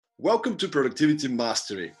Welcome to Productivity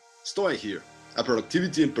Mastery. Stoy here, a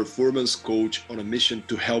productivity and performance coach on a mission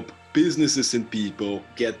to help businesses and people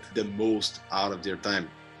get the most out of their time.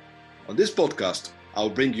 On this podcast,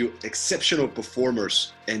 I'll bring you exceptional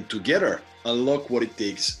performers and together unlock what it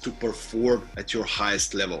takes to perform at your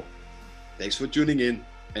highest level. Thanks for tuning in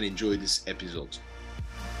and enjoy this episode.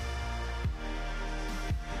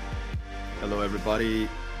 Hello everybody,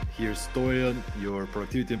 here's Stoyan, your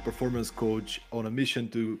productivity and performance coach on a mission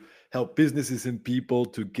to help businesses and people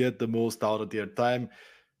to get the most out of their time.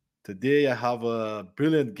 Today I have a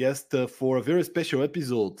brilliant guest for a very special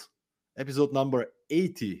episode number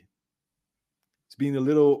 80. It's been a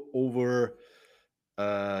little over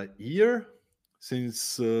a year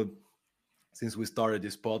since we started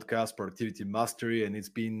this podcast, Productivity Mastery, and it's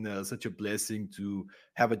been such a blessing to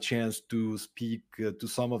have a chance to speak to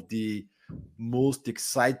some of the most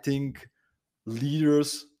exciting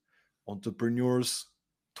leaders, entrepreneurs,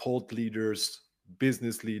 thought leaders,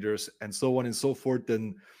 business leaders, and so on and so forth.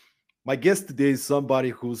 And my guest today is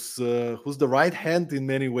somebody who's the right hand in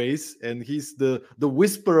many ways, and he's the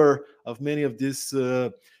whisperer of many of these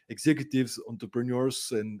executives,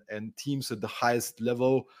 entrepreneurs, and teams at the highest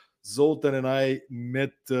level. Zoltan and I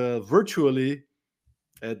met virtually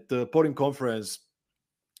at the Podium Conference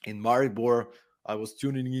in Maribor. I was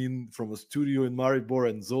tuning in from a studio in Maribor,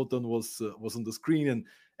 and Zoltan was on the screen,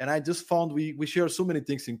 and I just found we share so many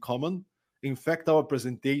things in common. In fact, our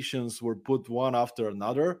presentations were put one after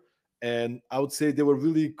another, and I would say they were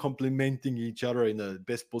really complementing each other in the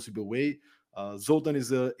best possible way. Zoltan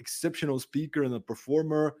is an exceptional speaker and a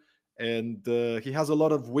performer, and he has a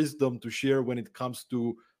lot of wisdom to share when it comes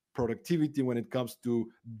to productivity, when it comes to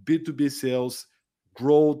B2B sales,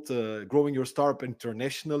 growth, growing your startup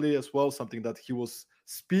internationally as well, something that he was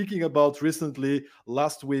speaking about recently.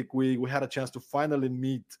 Last week, we had a chance to finally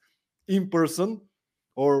meet in person,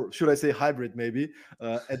 or should I say hybrid maybe,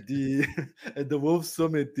 at the at the Wolf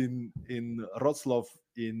Summit in Wrocław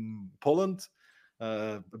in Poland.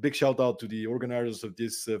 A big shout out to the organizers of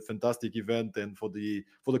this fantastic event and for the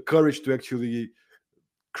courage to actually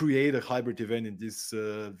create a hybrid event in these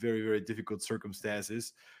very, very difficult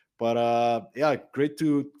circumstances. But yeah, great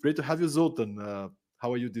to have you, Zoltan.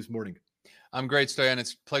 How are you this morning? I'm great, Stoyan.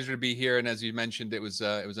 It's a pleasure to be here. And as you mentioned, it was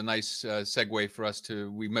a nice segue for us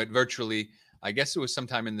we met virtually. I guess it was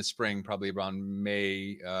sometime in the spring, probably around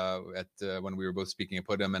May, when we were both speaking at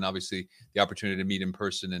Podium. And obviously, the opportunity to meet in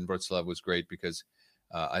person in Wrocław was great because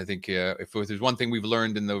I think if there's one thing we've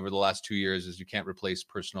learned over the last 2 years is you can't replace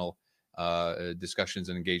personal discussions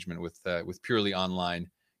and engagement with purely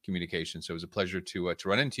online communication. So it was a pleasure to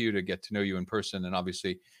run into you, to get to know you in person, and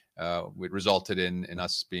obviously it resulted in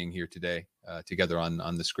us being here today together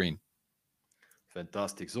on the screen.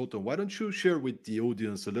 Fantastic. Zoltan, why don't you share with the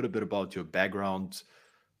audience a little bit about your background?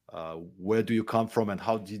 Where do you come from, and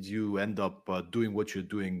how did you end up doing what you're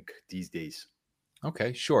doing these days?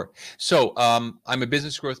 Okay, sure. So I'm a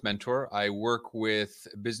business growth mentor. I work with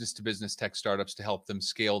business-to-business tech startups to help them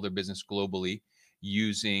scale their business globally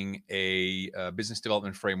using a business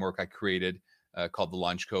development framework I created called the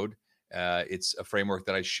Launch Code. It's a framework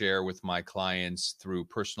that I share with my clients through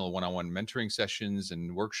personal one-on-one mentoring sessions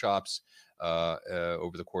and workshops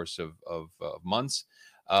over the course of months.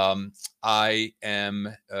 I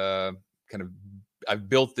am I've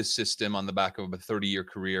built this system on the back of a 30-year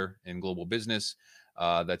career in global business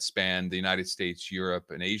that spanned the United States, Europe,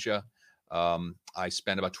 and Asia. I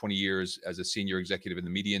spent about 20 years as a senior executive in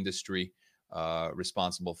the media industry,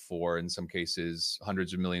 responsible for, in some cases,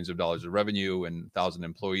 hundreds of millions of dollars of revenue and 1,000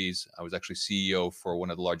 employees. I was actually CEO for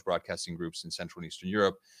one of the large broadcasting groups in Central and Eastern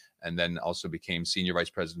Europe, and then also became Senior Vice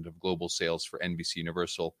President of Global Sales for NBC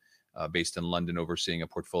Universal, based in London, overseeing a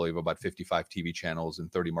portfolio of about 55 TV channels in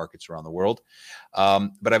 30 markets around the world.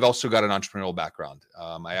 But I've also got an entrepreneurial background.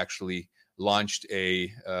 I actually launched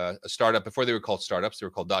a startup before they were called startups. They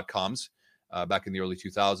were called .coms back in the early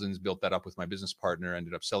 2000s, built that up with my business partner,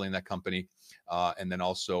 ended up selling that company, and then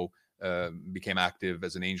also became active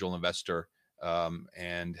as an angel investor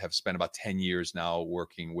and have spent about 10 years now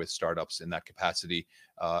working with startups in that capacity,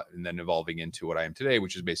 and then evolving into what I am today,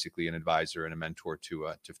 which is basically an advisor and a mentor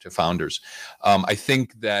to founders. I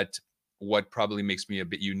think that what probably makes me a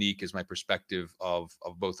bit unique is my perspective of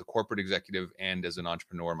both a corporate executive and as an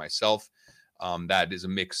entrepreneur myself. That is a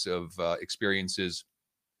mix of experiences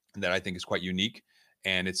that I think is quite unique.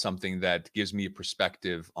 And it's something that gives me a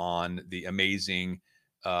perspective on the amazing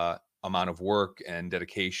amount of work and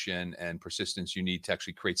dedication and persistence you need to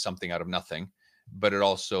actually create something out of nothing. But it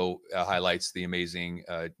also highlights the amazing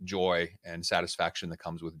joy and satisfaction that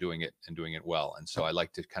comes with doing it and doing it well. And so I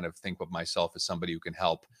like to kind of think of myself as somebody who can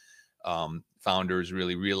help founders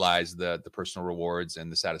really realize the personal rewards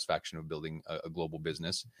and the satisfaction of building a global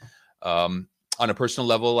business. On a personal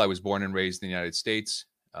level, I was born and raised in the United States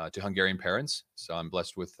to Hungarian parents, so I'm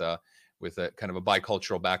blessed with a kind of a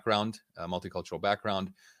bicultural background, a multicultural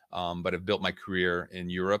background. But I've built my career in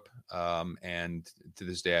Europe, and to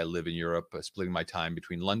this day I live in Europe, splitting my time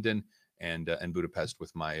between London and Budapest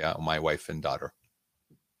with my wife and daughter.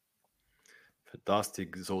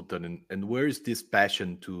 Fantastic, Zoltan. And where is this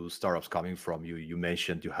passion to startups coming from? You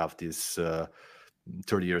mentioned you have this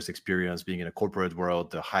 30 years experience being in a corporate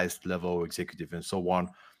world, the highest level executive and so on.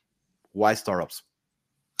 Why startups?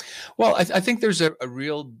 Well, I think there's a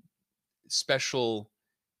real special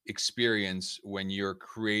experience when you're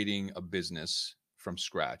creating a business from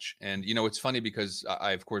scratch. And, it's funny because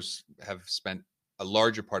I, of course, have spent a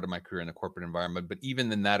larger part of my career in the corporate environment, but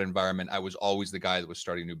even in that environment, I was always the guy that was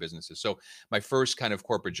starting new businesses. So my first kind of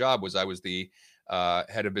corporate job was I was the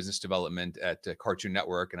head of business development at Cartoon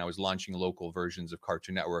Network, and I was launching local versions of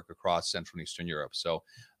Cartoon Network across Central and Eastern Europe. So,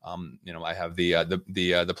 I have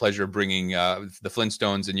the pleasure of bringing the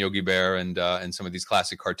Flintstones and Yogi Bear and some of these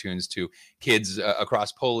classic cartoons to kids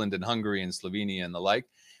across Poland and Hungary and Slovenia and the like.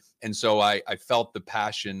 And so I felt the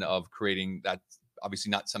passion of creating that.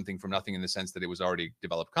 Obviously not something from nothing in the sense that it was already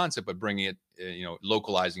developed concept, but bringing it,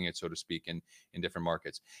 localizing it, so to speak, in different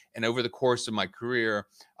markets. And over the course of my career,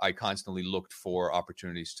 I constantly looked for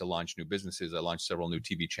opportunities to launch new businesses. I launched several new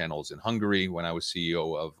TV channels in Hungary when I was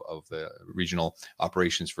CEO of the regional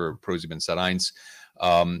operations for ProSiebenSat.1.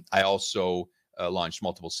 I also launched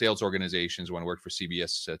multiple sales organizations. When I worked for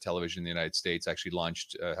CBS television in the United States, I actually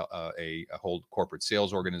launched a whole corporate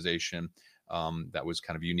sales organization that was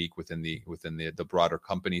kind of unique within the broader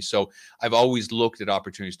company. So I've always looked at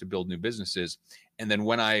opportunities to build new businesses. And then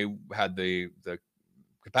when I had the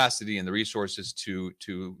capacity and the resources to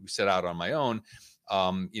set out on my own,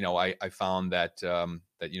 I found that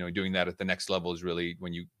doing that at the next level is really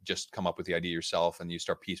when you just come up with the idea yourself and you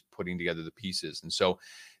start putting together the pieces. And so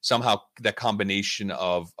somehow that combination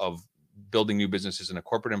of building new businesses in a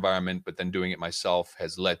corporate environment, but then doing it myself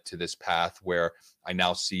has led to this path where I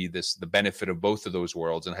now see the benefit of both of those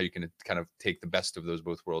worlds and how you can kind of take the best of those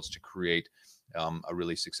both worlds to create a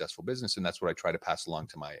really successful business. And that's what I try to pass along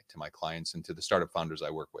to my clients and to the startup founders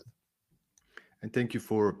I work with. And thank you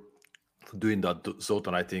for doing that,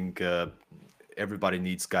 Zoltan. I think everybody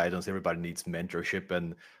needs guidance, everybody needs mentorship,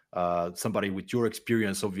 and somebody with your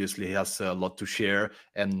experience obviously has a lot to share.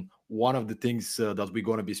 And one of the things that we're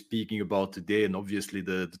going to be speaking about today, and obviously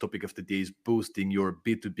the topic of the day, is boosting your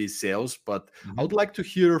B2B sales. But I would like to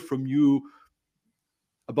hear from you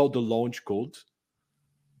about the launch code.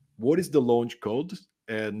 What is the launch code,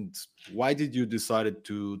 and why did you decide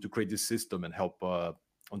to create this system and help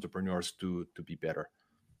entrepreneurs to be better?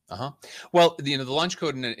 Well, the launch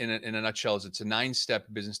code in a nutshell is it's a 9-step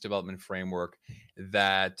business development framework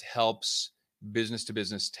that helps business to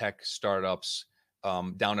business tech startups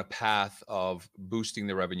down a path of boosting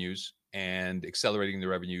their revenues and accelerating the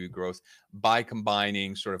revenue growth by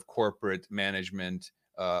combining sort of corporate management,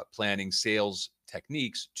 planning, sales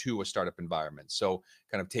techniques to a startup environment. So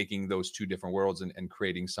kind of taking those two different worlds and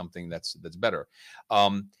creating something that's better.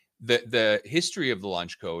 The history of the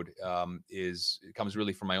launch code comes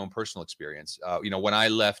really from my own personal experience. When I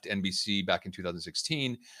left NBC back in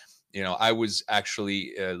 2016, I was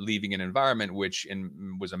actually leaving an environment which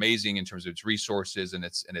was amazing in terms of its resources and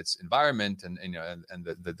its environment and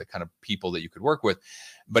the kind of people that you could work with,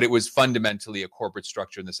 but it was fundamentally a corporate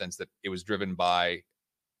structure in the sense that it was driven by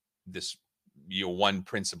this one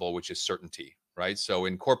principle, which is certainty. Right. So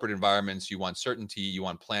in corporate environments, you want certainty, you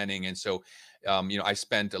want planning. And so, I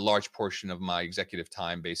spent a large portion of my executive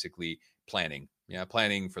time basically planning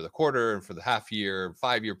for the quarter and for the half year,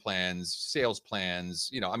 5-year plans, sales plans,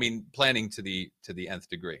 planning to the nth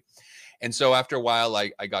degree. And so after a while,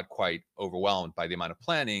 I got quite overwhelmed by the amount of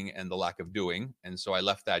planning and the lack of doing. And so I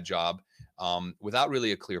left that job without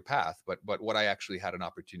really a clear path. But what I actually had an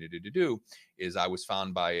opportunity to do is I was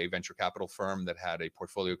found by a venture capital firm that had a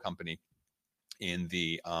portfolio company in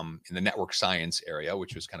the network science area,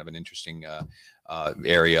 which was kind of an interesting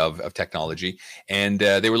area of technology. And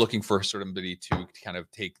they were looking for somebody to kind of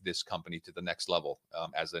take this company to the next level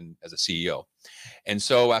as a CEO. And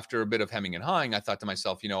so after a bit of hemming and hawing, I thought to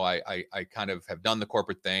myself, I kind of have done the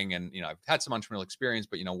corporate thing and, I've had some entrepreneurial experience,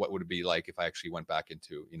 but, what would it be like if I actually went back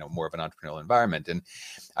into, more of an entrepreneurial environment? And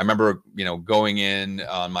I remember, going in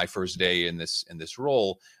on my first day in this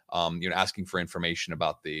role, asking for information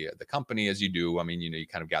about the company as you do. You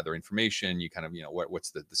kind of gather information, you kind of,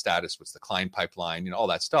 what's the status, what's the client pipeline, all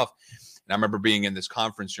that stuff. And I remember being in this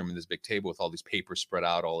conference room in this big table with all these papers spread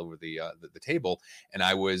out all over the table. And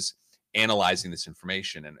I was analyzing this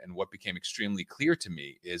information. And what became extremely clear to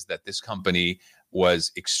me is that this company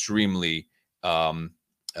was extremely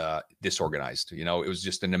disorganized. It was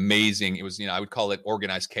just an amazing, it was, I would call it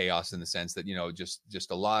organized chaos, in the sense that,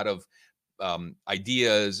 just a lot of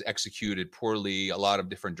ideas executed poorly, a lot of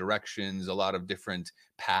different directions, a lot of different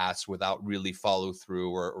paths without really follow through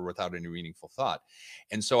or without any meaningful thought.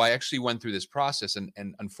 And so I actually went through this process. And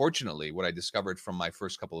unfortunately, what I discovered from my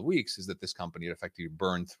first couple of weeks is that this company had effectively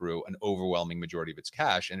burned through an overwhelming majority of its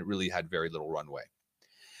cash, and it really had very little runway.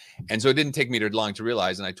 And so it didn't take me too long to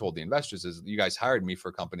realize, and I told the investors, is you guys hired me for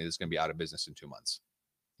a company that's going to be out of business in 2 months.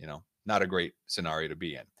 Not a great scenario to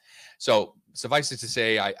be in. So suffice it to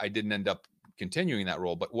say, I didn't end up continuing that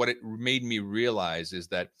role. But what it made me realize is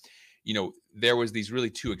that, there was these really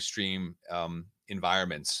two extreme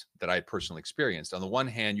environments that I personally experienced. On the one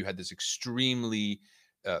hand, you had this extremely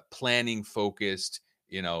planning focused,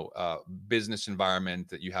 business environment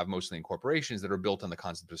that you have mostly in corporations that are built on the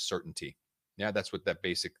concept of certainty. Yeah, that's what that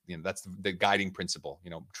basic, that's the guiding principle,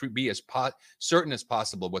 be as certain as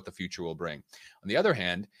possible what the future will bring. On the other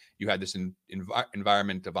hand, you had this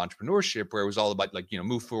environment of entrepreneurship where it was all about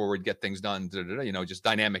move forward, get things done, just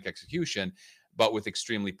dynamic execution, but with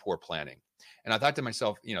extremely poor planning. And I thought to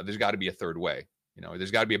myself, there's got to be a third way.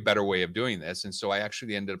 There's got to be a better way of doing this. And so I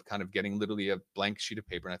actually ended up kind of getting literally a blank sheet of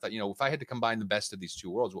paper. And I thought, if I had to combine the best of these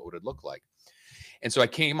two worlds, what would it look like? And so I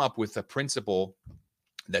came up with a principle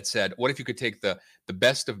that said, what if you could take the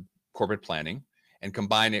best of corporate planning and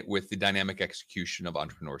combine it with the dynamic execution of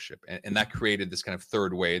entrepreneurship? And that created this kind of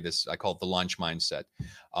third way, this, I call it the launch mindset,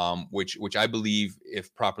 which I believe,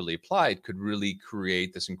 if properly applied, could really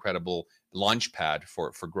create this incredible launch pad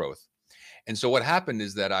for growth. And so what happened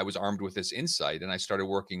is that I was armed with this insight, and I started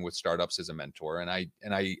working with startups as a mentor. And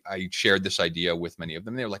I shared this idea with many of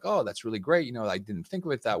them. They were like, "Oh, that's really great. I didn't think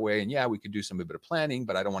of it that way. And yeah, we could do a bit of planning,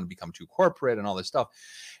 but I don't want to become too corporate and all this stuff."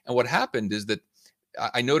 And what happened is that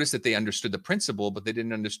I noticed that they understood the principle, but they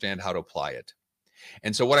didn't understand how to apply it.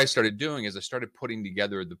 And so what I started doing is I started putting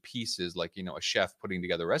together the pieces, like, a chef putting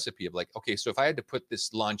together a recipe of like, okay, so if I had to put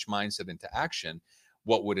this launch mindset into action,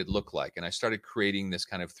 what would it look like? And I started creating this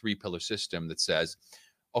kind of 3-pillar system that says,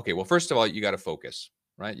 okay, well, first of all, you got to focus,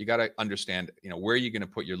 right? You got to understand, where you're going to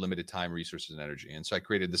put your limited time, resources, and energy. And so I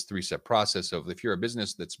created this 3-step process of, if you're a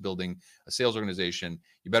business that's building a sales organization,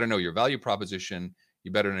 you better know your value proposition,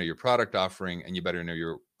 you better know your product offering, and you better know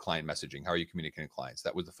your client messaging. How are you communicating with clients?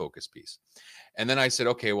 That was the focus piece. And then I said,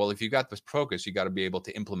 okay, well, if you got this focus, you got to be able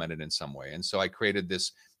to implement it in some way. And so I created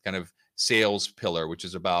this kind of sales pillar, which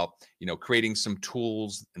is about, creating some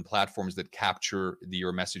tools and platforms that capture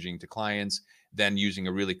your messaging to clients, then using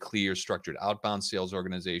a really clear, structured outbound sales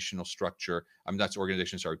organizational structure.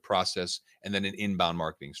 Process, and then an inbound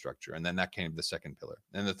marketing structure. And then that came the second pillar.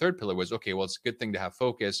 And the third pillar was, okay, well, it's a good thing to have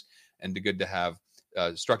focus and good to have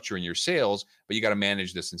structure in your sales, but you got to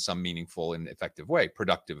manage this in some meaningful and effective way,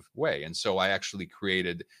 productive way. And so I actually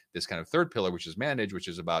created this kind of third pillar, which is manage, which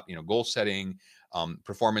is about, goal setting,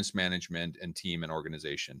 performance management, and team and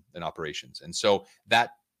organization and operations. And so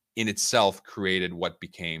that in itself created what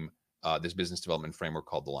became this business development framework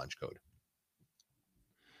called the Launch Code.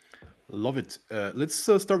 Love it. Let's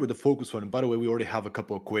start with the focus one. And by the way, we already have a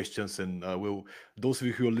couple of questions, and those of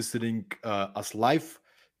you who are listening us live,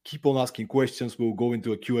 keep on asking questions. We'll go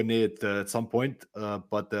into a Q&A at some point.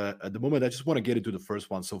 But at the moment, I just want to get into the first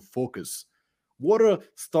one. So focus. What are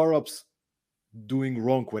startups doing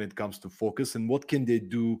wrong when it comes to focus, and what can they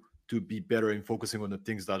do to be better in focusing on the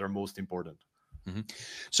things that are most important? Mm-hmm.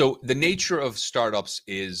 So the nature of startups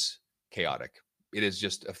is chaotic. It is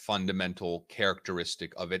just a fundamental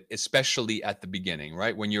characteristic of it, especially at the beginning,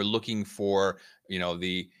 right? When you're looking for,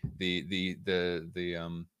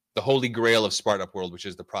 the holy grail of startup world, which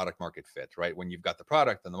is the product market fit, right? When you've got the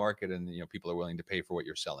product and the market, and people are willing to pay for what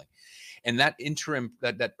you're selling. And that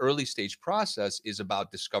that early stage process is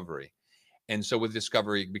about discovery. And so with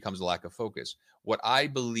discovery, it becomes a lack of focus. What I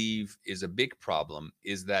believe is a big problem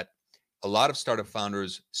is that a lot of startup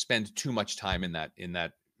founders spend too much time in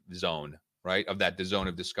that zone, right? The zone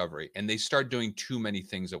of discovery. And they start doing too many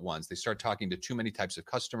things at once. They start talking to too many types of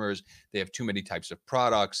customers. They have too many types of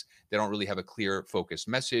products. They don't really have a clear focused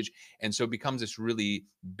message. And so it becomes this really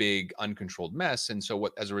big, uncontrolled mess. And so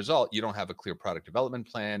as a result, you don't have a clear product development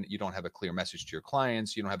plan. You don't have a clear message to your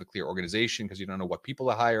clients. You don't have a clear organization because you don't know what people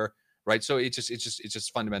to hire, right? So it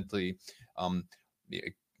just fundamentally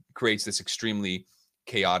it creates this extremely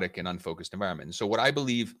chaotic and unfocused environment. And so what I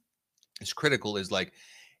believe is critical is, like,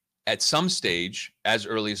 at some stage, as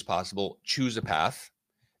early as possible, choose a path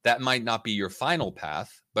That might not be your final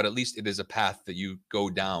path, but at least it is a path that you go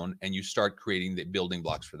down and you start creating the building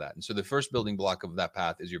blocks for that. And so the first building block of that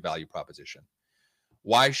path is your value proposition.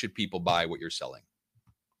 Why should people buy what you're selling?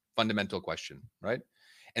 Fundamental question, right?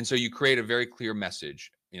 And so you create a very clear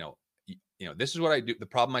message. This is what I do, the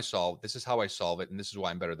problem I solve, this is how I solve it, and this is why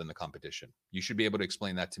I'm better than the competition. You should be able to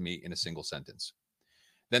explain that to me in a single sentence.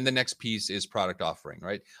 Then the next piece is product offering,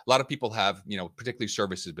 right? A lot of people have, particularly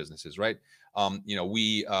services businesses, right?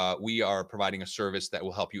 We are providing a service that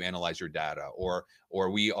will help you analyze your data, or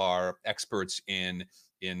we are experts in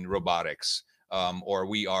robotics, or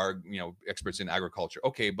we are, experts in agriculture.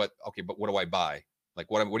 Okay, but what do I buy? Like,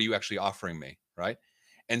 what are you actually offering me, right?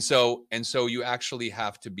 And so you actually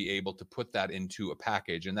have to be able to put that into a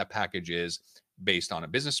package, and that package is based on a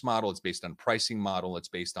business model. It's based on pricing model. It's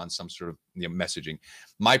based on some sort of messaging.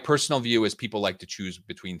 My personal view is people like to choose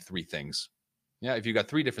between three things. Yeah, if you've got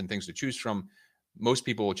three different things to choose from, most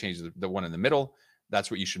people will change the one in the middle. That's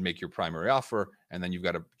what you should make your primary offer. And then you've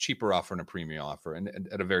got a cheaper offer and a premium offer, and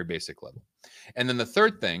at a very basic level. And then the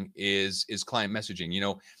third thing is client messaging.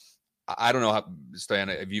 I don't know how, Stoyan,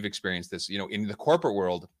 if you've experienced this, in the corporate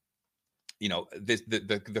world, the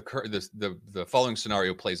following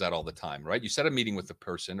scenario plays out all the time, right? You set a meeting with a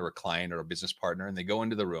person or a client or a business partner, and they go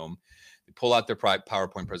into the room, they pull out their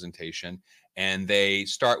PowerPoint presentation, and they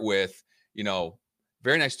start with,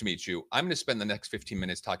 very nice to meet you. I'm going to spend the next 15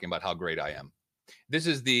 minutes talking about how great I am. This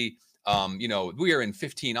is we are in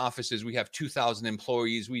 15 offices. We have 2,000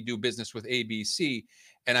 employees. We do business with ABC.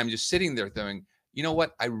 And I'm just sitting there thinking, you know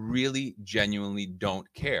what? I really genuinely don't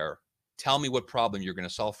care. Tell me what problem you're going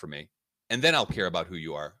to solve for me. And then I'll care about who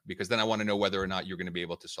you are, because then I want to know whether or not you're going to be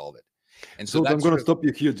able to solve it. And so I'm going to stop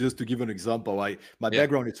you here just to give an example. My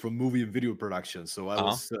background is from movie and video production. So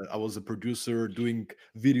I was a producer doing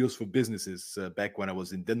videos for businesses back when I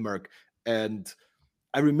was in Denmark. And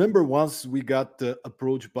I remember once we got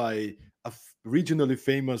approached by a regionally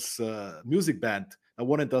famous music band that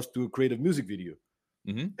wanted us to create a music video.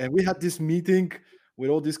 Mm-hmm. And we had this meeting with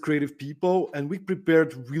all these creative people, and we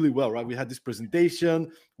prepared really well, right? We had this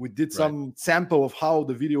presentation. We did some sample of how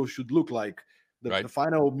the video should look like, the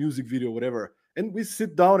final music video, whatever. And we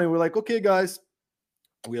sit down and we're like, okay, guys,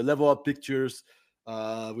 we level up pictures.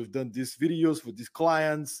 We've done these videos with these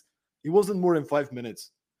clients. It wasn't more than 5 minutes,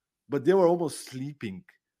 but they were almost sleeping.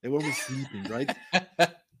 Right?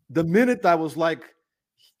 The minute I was like,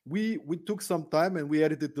 we took some time and we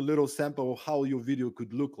edited the little sample of how your video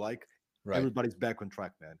could look like. Right. Everybody's back on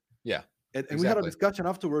track, man. Yeah. And we had a discussion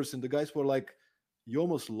afterwards, and the guys were like, you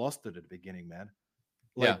almost lost it at the beginning, man.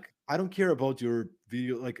 Like, I don't care about your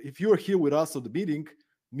video. Like, if you're here with us at the meeting,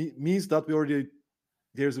 means that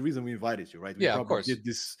there's a reason we invited you, right? We of course. Did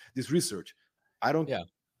this research. I don't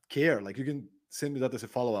care. Like, you can send me that as a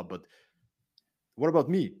follow-up, but what about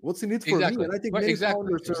me? What's in it for me? And I think many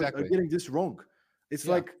founders are getting this wrong. It's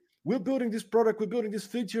like, we're building this product, we're building these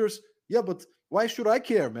features. Yeah, but why should I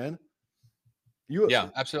care, man?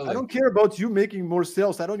 Absolutely. I don't care about you making more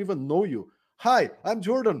sales. I don't even know you. Hi, I'm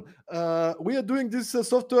Jordan. We are doing this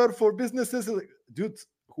software for businesses. Dude,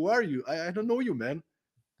 who are you? I don't know you, man.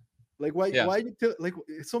 Like, why you tell, like,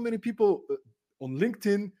 so many people on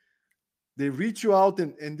LinkedIn, they reach you out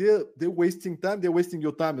and they're wasting time. They're wasting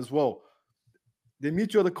your time as well. They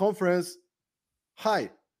meet you at a conference. Hi,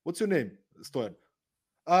 what's your name? Stoyan.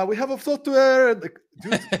 We have a software. Like,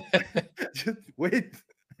 dude, just wait.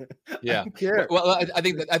 Yeah. Well, I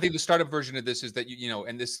think the startup version of this is that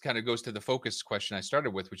and this kind of goes to the focus question I started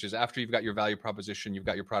with, which is after you've got your value proposition, you've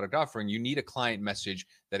got your product offering, you need a client message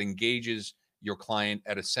that engages your client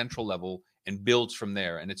at a central level and builds from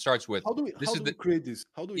there. And it starts with how do we create this?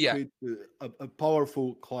 How do we create a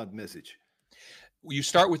powerful client message? You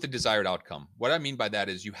start with the desired outcome. What I mean by that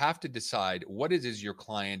is you have to decide what it is your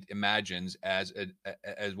client imagines as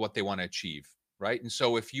what they want to achieve, right? And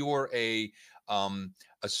so if you're a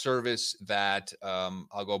service that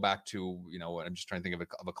I'll go back to, I'm just trying to think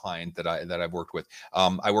of a client that I've worked with.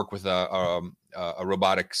 I work with a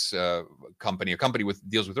robotics company, a company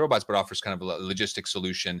deals with robots, but offers kind of a logistics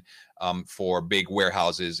solution for big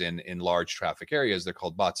warehouses in large traffic areas. They're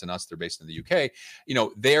called Bots and Us. They're based in the UK.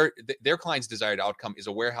 Their client's desired outcome is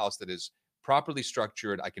a warehouse that is properly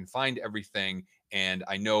structured. I can find everything, and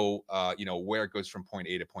I know, where it goes from point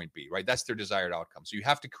A to point B, right? That's their desired outcome. So you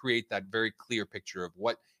have to create that very clear picture of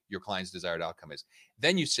what your client's desired outcome is.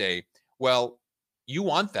 Then you say, well, you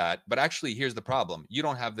want that, but actually here's the problem. You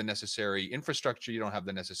don't have the necessary infrastructure. You don't have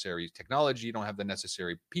the necessary technology. You don't have the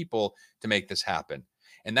necessary people to make this happen.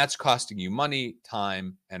 And that's costing you money,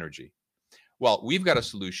 time, energy. well, we've got a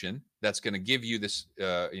solution that's going to give you this,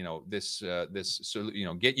 get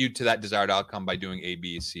you to that desired outcome by doing A,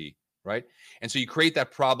 B, C, right? And so you create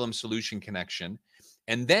that problem solution connection.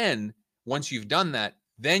 And then once you've done that,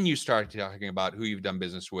 then you start talking about who you've done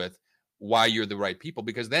business with, why you're the right people.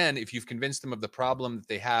 Because then if you've convinced them of the problem that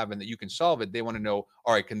they have and that you can solve it, they want to know,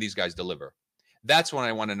 all right, can these guys deliver? That's when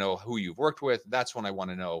I want to know who you've worked with. That's when I want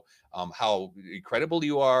to know how credible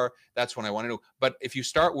you are. That's when I want to know. But if you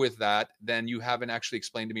start with that, then you haven't actually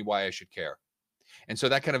explained to me why I should care. And so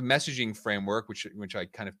that kind of messaging framework, which I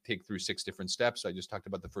kind of take through 6 different steps, I just talked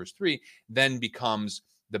about the first 3, then becomes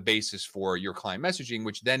the basis for your client messaging,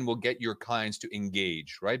 which then will get your clients to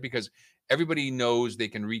engage, right? Because everybody knows they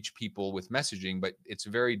can reach people with messaging, but it's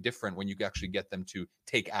very different when you actually get them to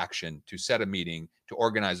take action, to set a meeting, to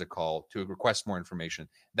organize a call, to request more information.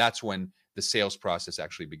 That's when the sales process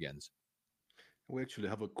actually begins. We actually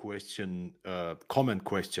have a question, comment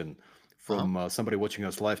question from somebody watching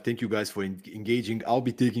us live. Thank you guys for engaging. I'll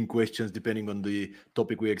be taking questions depending on the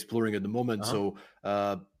topic we're exploring at the moment. So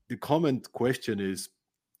the comment question is,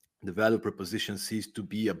 the value proposition ceased to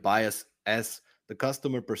be a bias as the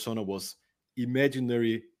customer persona was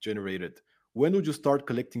imaginary generated. When would you start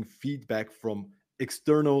collecting feedback from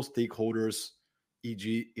external stakeholders,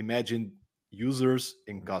 e.g. imagined users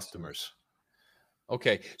and customers?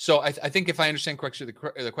 Okay, so I think if I understand correctly,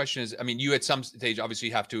 the question is, I mean, you at some stage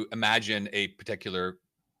obviously have to imagine a particular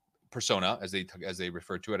persona, as they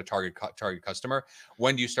refer to it, a target customer.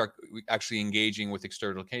 When do you start actually engaging with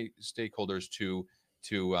external stakeholders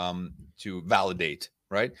to validate,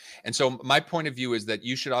 right? And so my point of view is that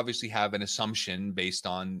you should obviously have an assumption based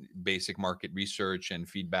on basic market research and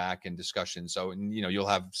feedback and discussion. So, you'll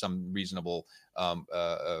have some reasonable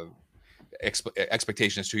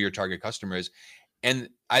expectations to your target customers. And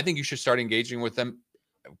I think you should start engaging with them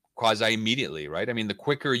quasi immediately, right? I mean, the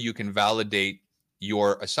quicker you can validate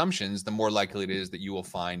your assumptions, the more likely it is that you will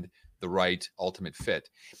find the right ultimate fit.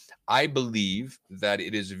 I believe that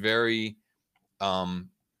it is very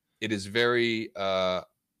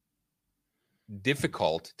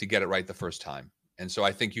difficult to get it right the first time. And so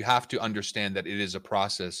I think you have to understand that it is a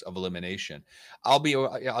process of elimination. I'll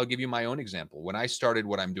give you my own example. When I started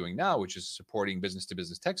what I'm doing now, which is supporting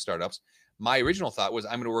business-to-business tech startups, my original thought was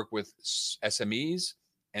I'm going to work with SMEs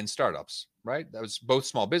and startups, right? That was both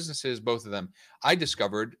small businesses, both of them. I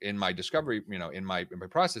discovered in my discovery, in my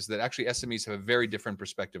process, that actually SMEs have a very different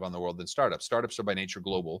perspective on the world than startups. Startups are by nature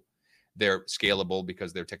global. They're scalable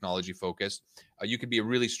because they're technology focused. You could be a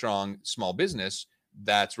really strong small business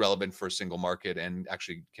that's relevant for a single market and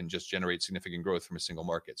actually can just generate significant growth from a single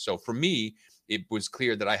market. So for me, it was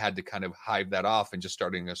clear that I had to kind of hive that off and just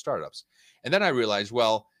starting startups. And then I realized,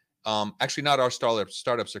 well, actually not our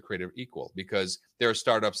startups are created equal, because there are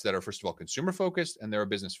startups that are, first of all, consumer focused and there are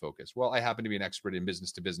business focused. Well, I happen to be an expert in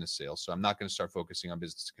business to business sales, so I'm not going to start focusing on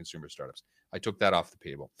business to consumer startups. I took that off the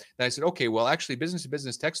table. Then I said, okay, well, actually business to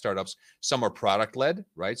business tech startups, some are product led,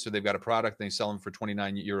 right? So they've got a product, they sell them for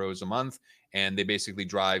 29 euros a month, and they basically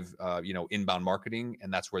drive, inbound marketing,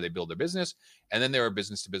 and that's where they build their business. And then there are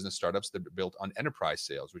business to business startups that are built on enterprise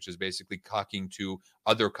sales, which is basically talking to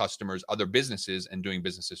other customers, other businesses, and doing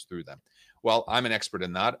businesses through them. Well, I'm an expert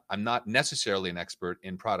in that. I'm not necessarily an expert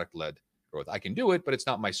in product-led growth. I can do it, but it's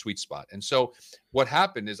not my sweet spot. And so what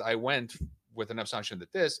happened is I went with an assumption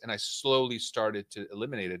that and I slowly started to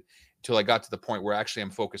eliminate it until I got to the point where actually I'm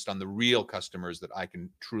focused on the real customers that I can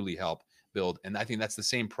truly help build. And I think that's the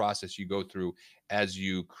same process you go through as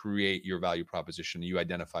you create your value proposition, you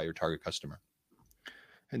identify your target customer.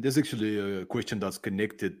 And there's actually a question that's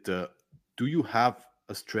connected. Do you have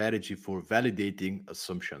a strategy for validating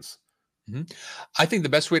assumptions? Mm-hmm. I think the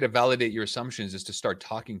best way to validate your assumptions is to start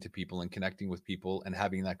talking to people and connecting with people and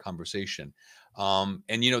having that conversation. And,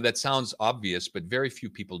 that sounds obvious, but very few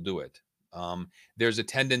people do it. There's a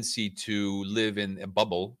tendency to live in a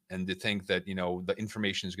bubble and to think that, the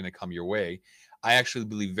information is going to come your way. I actually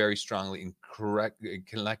believe very strongly in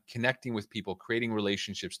connecting with people, creating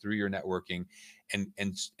relationships through your networking,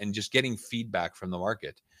 and just getting feedback from the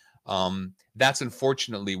market. That's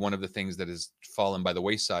unfortunately one of the things that has fallen by the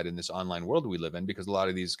wayside in this online world we live in, because a lot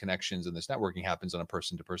of these connections and this networking happens on a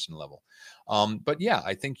person-to-person level. But yeah,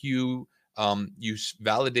 I think you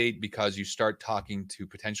validate because you start talking to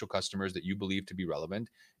potential customers that you believe to be relevant,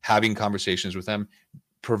 having conversations with them,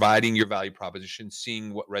 providing your value proposition,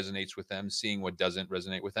 seeing what resonates with them, seeing what doesn't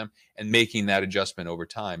resonate with them, and making that adjustment over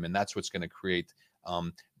time. And that's what's going to create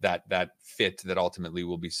that fit that ultimately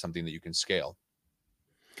will be something that you can scale.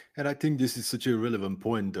 And I think this is such a relevant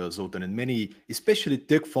point, Zoltan. And many, especially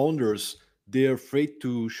tech founders, they're afraid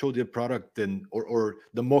to show their product or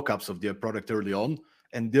the mock-ups of their product early on.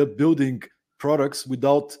 And they're building products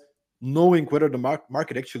without knowing whether the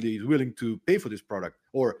market actually is willing to pay for this product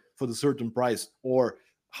or for the certain price, or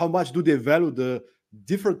how much do they value the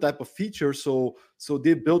different type of features. So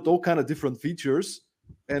they built all kind of different features,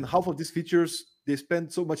 and half of these features they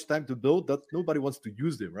spend so much time to build that nobody wants to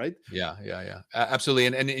use them, right? Yeah. Absolutely.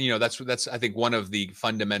 And you know, that's I think one of the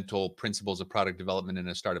fundamental principles of product development in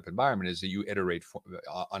a startup environment is that you iterate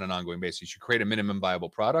on an ongoing basis. You create a minimum viable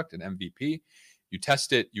product, an MVP, you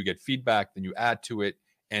test it, you get feedback, then you add to it,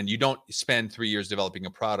 and you don't spend 3 years developing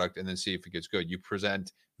a product and then see if it gets good. You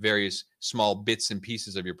present various small bits and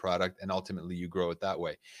pieces of your product, and ultimately you grow it that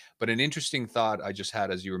way. But an interesting thought I just had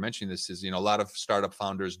as you were mentioning this is, you know, a lot of startup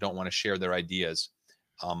founders don't want to share their ideas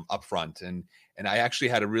upfront. And I actually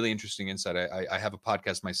had a really interesting insight. I have a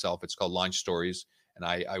podcast myself. It's called Launch Stories. And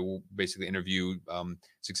I will basically interview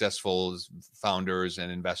successful founders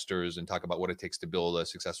and investors and talk about what it takes to build a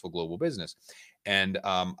successful global business. And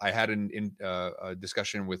I had a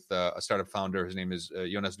discussion with a startup founder. His name is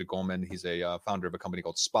Jonas de Gomen. He's a founder of a company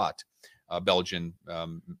called Spot, a Belgian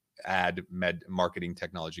ad med marketing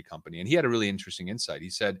technology company. And he had a really interesting insight. He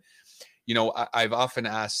said, you know, I've often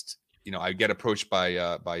asked, you know, I get approached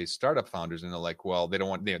by startup founders, and they're like, well, they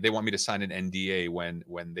want me to sign an NDA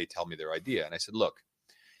when they tell me their idea. And I said, look,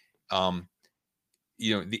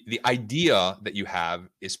 you know, the idea that you have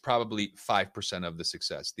is probably 5% of the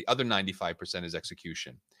success. The other 95% is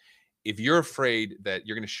execution. If you're afraid that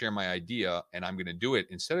you're going to share my idea and I'm going to do it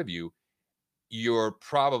instead of you, you're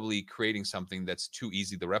probably creating something that's too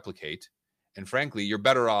easy to replicate. And frankly, you're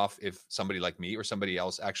better off if somebody like me or somebody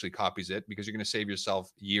else actually copies it, because you're going to save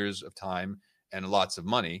yourself years of time and lots of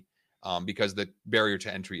money, because the barrier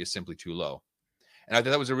to entry is simply too low. And I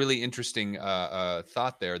thought that was a really interesting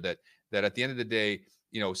thought there, that at the end of the day,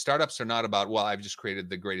 you know, startups are not about, well, I've just created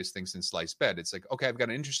the greatest thing since sliced bread. It's like, okay, I've got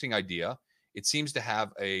an interesting idea. It seems to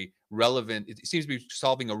have it seems to be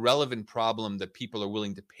solving a relevant problem that people are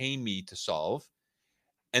willing to pay me to solve.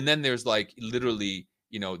 And then there's like literally,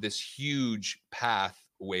 you know, this huge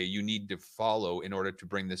pathway you need to follow in order to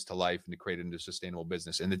bring this to life and to create it into a sustainable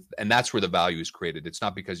business. And that's where the value is created. It's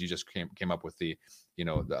not because you just came up with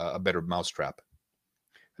a better mousetrap.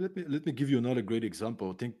 Let me give you another great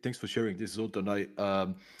example. Thanks for sharing this, Zoltan.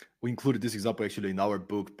 We included this example actually in our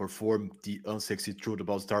book, Perform: The Unsexy Truth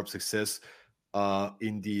About Startup Success,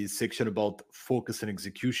 in the section about focus and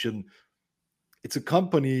execution. It's a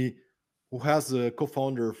company who has a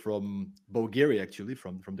co-founder from Bulgaria, actually,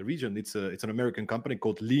 from the region. It's an American company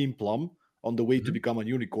called Lean Plum, on the way to become a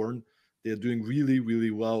unicorn. They're doing really,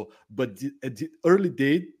 really well. But at the early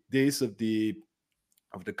days of the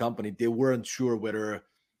company, they weren't sure whether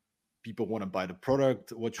people want to buy the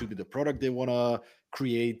product, what should be the product they want to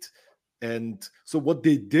create. And so what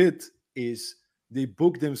they did is they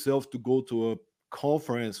booked themselves to go to a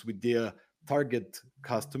conference with their target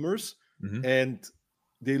customers, and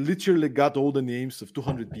they literally got all the names of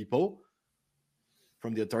 200 people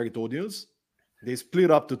from their target audience. They split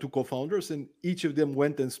up the two co-founders, and each of them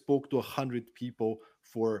went and spoke to 100 people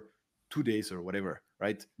for 2 days or whatever,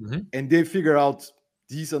 right? And they figure out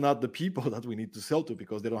these are not the people that we need to sell to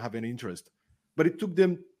because they don't have any interest. But it took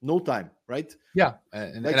them no time, right? Yeah,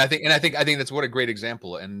 and I think that's what a great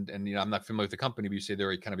example. And you know, I'm not familiar with the company, but you say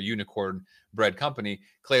they're a kind of a unicorn bred company.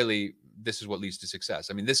 Clearly, this is what leads to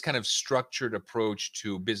success. I mean, this kind of structured approach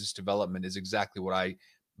to business development is exactly what I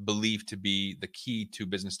believe to be the key to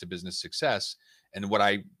business success. And what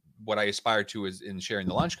I aspire to is in sharing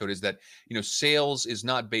the launch code is that, you know, sales is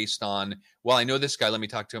not based on, well, I know this guy, let me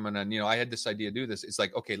talk to him. And then, you know, I had this idea to do this. It's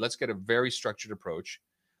like, okay, let's get a very structured approach.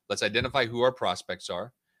 Let's identify who our prospects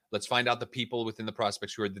are. Let's find out the people within the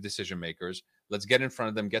prospects who are the decision makers. Let's get in front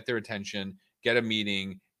of them, get their attention, get a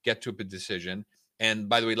meeting, get to a decision. And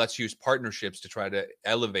by the way, let's use partnerships to try to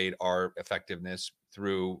elevate our effectiveness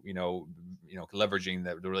through, you know, leveraging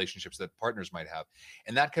the relationships that partners might have.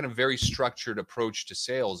 And that kind of very structured approach to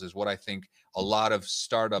sales is what I think a lot of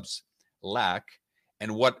startups lack,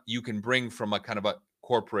 and what you can bring from a kind of a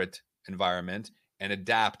corporate environment and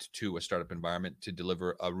adapt to a startup environment to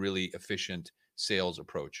deliver a really efficient sales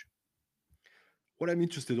approach. What I'm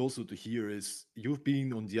interested also to hear is you've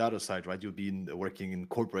been on the other side, right? You've been working in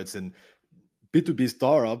corporates and B2B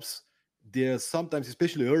startups. They're sometimes,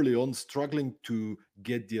 especially early on, struggling to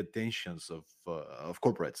get the attentions of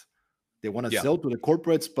corporates. They want to sell to the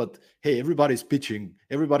corporates, but hey, everybody's pitching.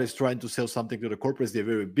 Everybody's trying to sell something to the corporates. They're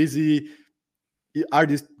very busy. Are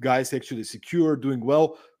these guys actually secure, doing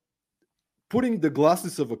well? Putting the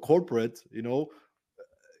glasses of a corporate, you know,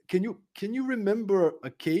 can you remember a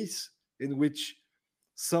case in which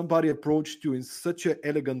somebody approached you in such an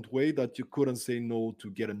elegant way that you couldn't say no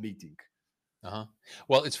to get a meeting? Uh-huh.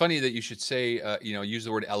 Well, it's funny that you should say, use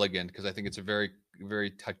the word elegant, because I think it's a very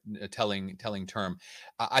telling term.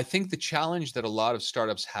 I think the challenge that a lot of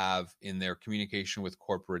startups have in their communication with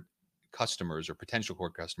corporate customers or potential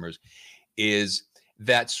corporate customers is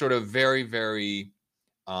that sort of very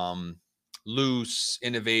um, loose,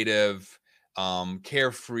 innovative,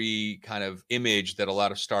 carefree kind of image that a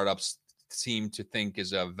lot of startups seem to think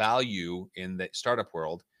is a value in the startup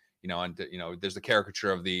world. There's the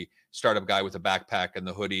caricature of the startup guy with the backpack and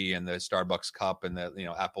the hoodie and the Starbucks cup and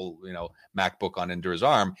the Apple MacBook on under his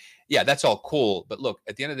arm. Yeah, that's all cool. But look,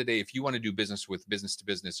 at the end of the day, if you want to do business with business to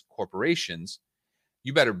business corporations,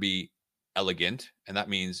 you better be elegant, and that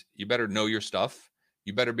means you better know your stuff.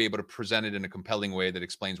 You better be able to present it in a compelling way that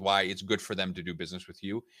explains why it's good for them to do business with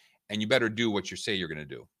you, and you better do what you say you're going to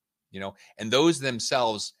do. And those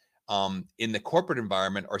themselves, in the corporate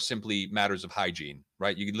environment, are simply matters of hygiene,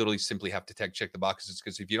 right? You literally simply have to check the boxes,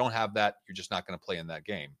 because if you don't have that, you're just not going to play in that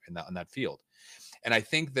game, in that field. And I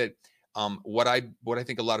think that what I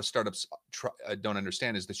think a lot of startups don't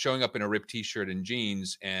understand is that showing up in a ripped T-shirt and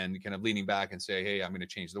jeans and kind of leaning back and say, "Hey, I'm going to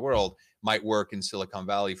change the world," might work in Silicon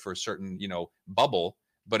Valley for a certain bubble,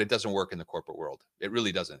 but it doesn't work in the corporate world. It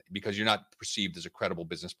really doesn't, because you're not perceived as a credible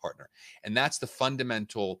business partner, and that's the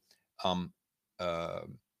fundamental,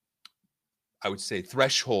 I would say,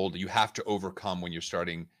 threshold you have to overcome when you're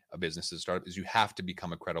starting a business as a startup, is you have to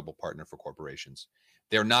become a credible partner for corporations.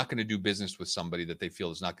 They're not going to do business with somebody that they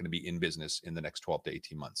feel is not going to be in business in the next 12 to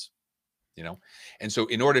 18 months. And so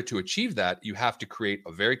in order to achieve that, you have to create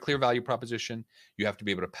a very clear value proposition. You have to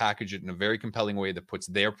be able to package it in a very compelling way that puts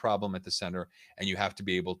their problem at the center, and you have to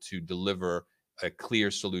be able to deliver a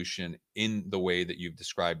clear solution in the way that you've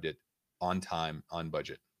described it, on time, on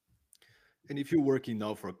budget. And if you're working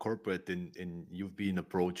now for a corporate and you've been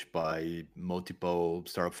approached by multiple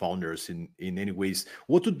startup founders in any ways,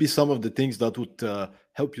 what would be some of the things that would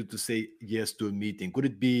help you to say yes to a meeting? Could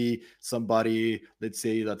it be somebody, let's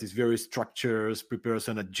say, that is very structured, prepares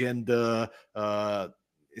an agenda,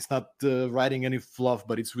 it's not writing any fluff,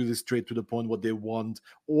 but it's really straight to the point what they want?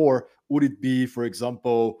 Or would it be, for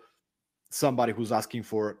example, somebody who's asking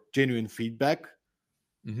for genuine feedback?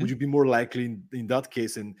 Mm-hmm. Would you be more likely in that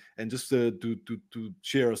case? And just to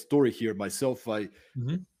share a story here myself,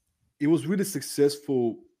 it was really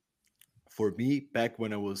successful for me back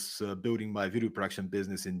when I was building my video production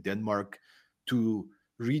business in Denmark, to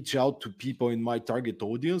reach out to people in my target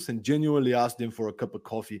audience and genuinely ask them for a cup of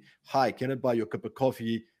coffee. Hi, can I buy you a cup of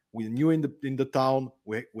coffee? We're new in the town.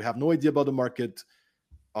 We have no idea about the market.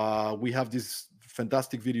 We have these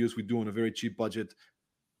fantastic videos we do on a very cheap budget,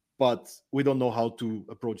 but we don't know how to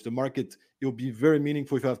approach the market. It'll be very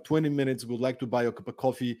meaningful if you have 20 minutes, we'd like to buy a cup of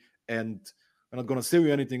coffee, and we're not going to sell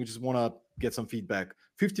you anything. We just want to get some feedback.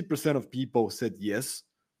 50% of people said yes.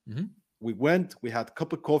 Mm-hmm. We went, we had a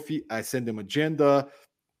cup of coffee. I sent them agenda.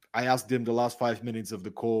 I asked them the last 5 minutes of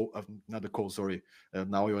the call, not the call, sorry.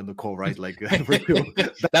 Now you're on the call, right? Like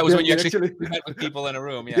that was when you actually met with people in a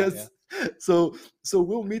room. Yeah. Yes. Yeah. So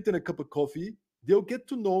we'll meet in a cup of coffee. They'll get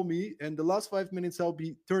to know me, and the last 5 minutes, I'll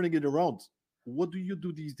be turning it around. What do you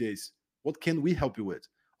do these days? What can we help you with?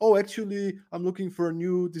 Oh, actually, I'm looking for a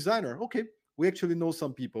new designer. Okay, we actually know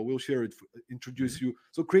some people. We'll share it, introduce you.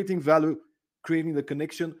 So creating value, creating the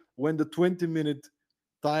connection. When the 20-minute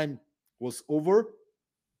time was over,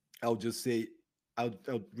 I'll just say, I'll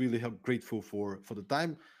really have grateful for the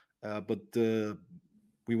time, but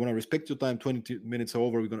we want to respect your time. 20 minutes are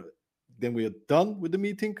over. Then we are done with the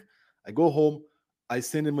meeting. I go home. I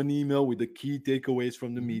send them an email with the key takeaways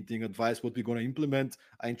from the meeting, advice what we're going to implement.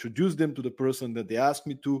 I introduce them to the person that they asked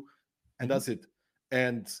me to, and that's it.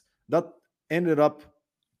 And that ended up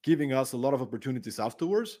giving us a lot of opportunities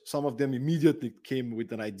afterwards. Some of them immediately came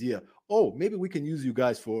with an idea. Oh, maybe we can use you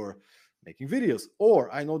guys for making videos. Or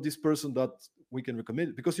I know this person that we can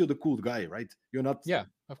recommend, because you're the cool guy, right? You're not. Yeah,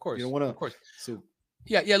 of course. You don't want to. Of course. So.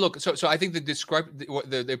 Yeah. Look, so I think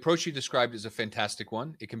the approach you described is a fantastic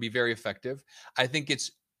one. It can be very effective. I think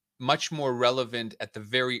it's much more relevant at the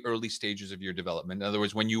very early stages of your development. In other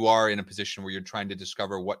words, when you are in a position where you're trying to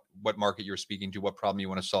discover what market you're speaking to, what problem you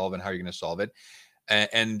want to solve, and how you're going to solve it.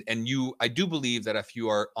 And I do believe that if you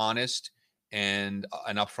are honest and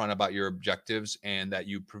upfront about your objectives, and that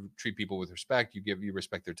you treat people with respect, you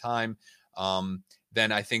respect their time,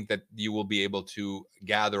 then I think that you will be able to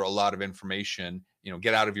gather a lot of information,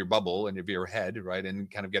 get out of your bubble and your head, right? And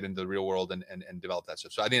kind of get into the real world and develop that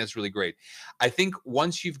stuff. So I think that's really great. I think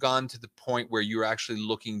once you've gone to the point where you're actually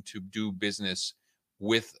looking to do business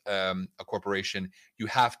with a corporation, you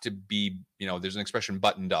have to be, there's an expression,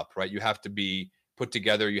 buttoned up, right? You have to be put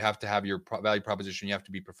together. You have to have your value proposition. You have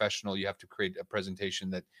to be professional. You have to create a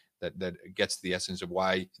presentation that gets the essence of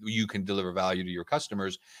why you can deliver value to your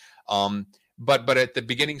customers. But at the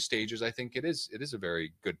beginning stages, I think it is a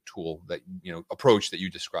very good tool, that approach that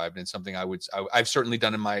you described, and something I've certainly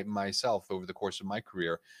done in myself over the course of my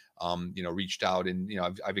career. Reached out, and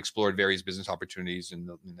I've explored various business opportunities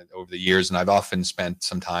over the years, and I've often spent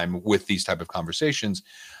some time with these type of conversations.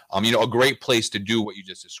 A great place to do what you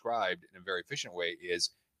just described in a very efficient way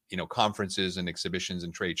is conferences and exhibitions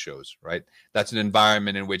and trade shows, right? That's an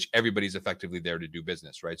environment in which everybody's effectively there to do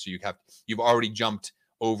business, right? So you've already jumped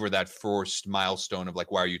over that first milestone of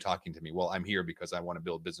like, why are you talking to me? Well, I'm here because I want to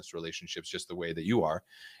build business relationships just the way that you are.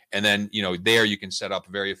 And then, there you can set up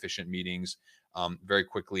very efficient meetings, very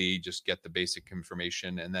quickly, just get the basic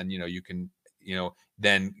information. And then, you can,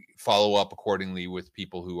 then follow up accordingly with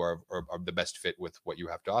people who are the best fit with what you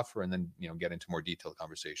have to offer. And then, get into more detailed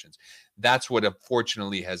conversations. That's what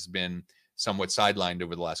unfortunately has been somewhat sidelined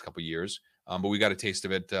over the last couple of years. But we got a taste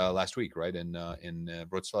of it last week, right? In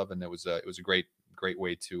Wrocław. And it was a great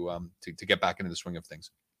way to get back into the swing of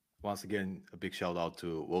things. Once again, a big shout out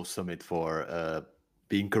to Wolf Summit for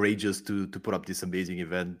being courageous to put up this amazing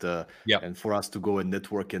event, and for us to go and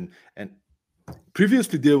network. And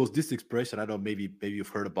previously there was this expression, I don't know, maybe you've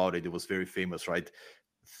heard about it. It was very famous, right?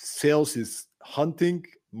 Sales is hunting,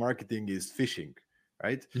 marketing is fishing,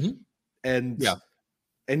 right? Mm-hmm.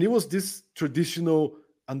 And it was this traditional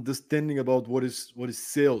understanding about what is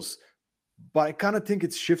sales. But I kind of think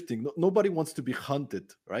it's shifting. Nobody wants to be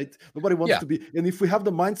hunted, right? Nobody wants to be. And if we have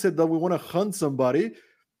the mindset that we want to hunt somebody,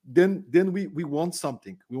 then we want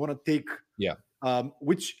something. We want to take.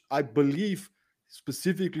 Which I believe,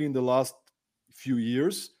 specifically in the last few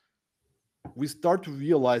years, we start to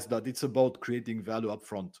realize that it's about creating value up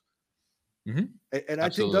front. Mm-hmm. And I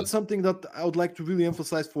think that's something that I would like to really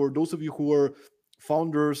emphasize for those of you who are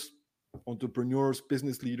founders, entrepreneurs,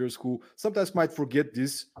 business leaders, who sometimes might forget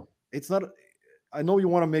this. It's not, I know you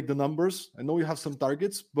want to make the numbers. I know you have some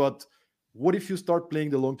targets, but what if you start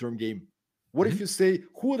playing the long-term game? What if you say,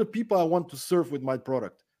 who are the people I want to serve with my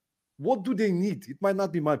product? What do they need? It might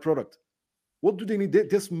not be my product. What do they need?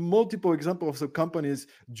 There's multiple examples of companies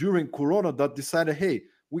during Corona that decided, hey,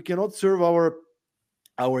 we cannot serve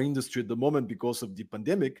our industry at the moment because of the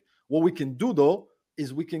pandemic. What we can do though,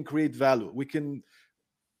 is we can create value. We can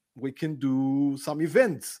do some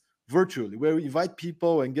events virtually where we invite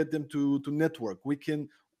people and get them to network. What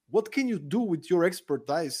can you do with your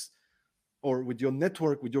expertise or with your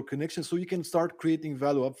network, with your connection, so you can start creating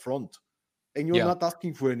value up front, and you're not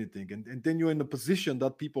asking for anything. And then you're in a position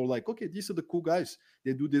that people are like, okay, these are the cool guys.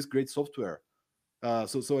 They do this great software.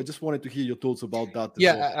 So I just wanted to hear your thoughts about that.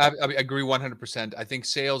 I agree 100%. I think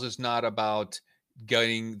sales is not about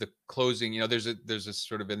getting the closing. There's a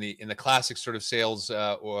sort of in the classic sort of sales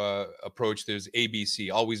approach, there's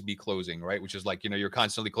ABC, always be closing, right? Which is like, you're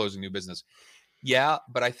constantly closing new business. Yeah,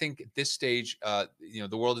 but I think at this stage,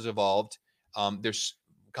 the world has evolved. There's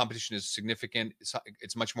competition is significant.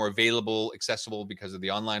 It's much more available, accessible because of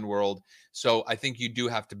the online world. So I think you do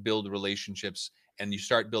have to build relationships, and you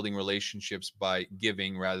start building relationships by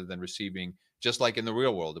giving rather than receiving. Just like in the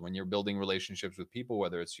real world, when you're building relationships with people,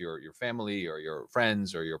 whether it's your family or your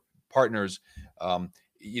friends or your partners,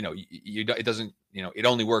 it doesn't, it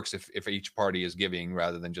only works if each party is giving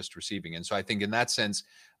rather than just receiving. And so I think in that sense,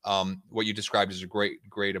 what you described is a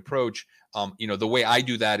great approach. The way I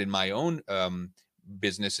do that in my own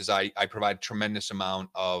business is I provide a tremendous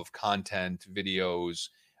amount of content, videos,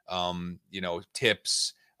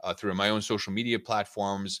 tips through my own social media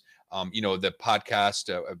platforms. The podcast,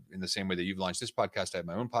 in the same way that you've launched this podcast, I have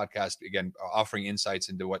my own podcast, again, offering insights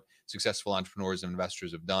into what successful entrepreneurs and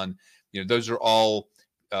investors have done. Those are all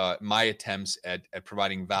my attempts at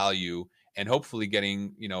providing value, and hopefully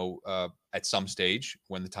getting, at some stage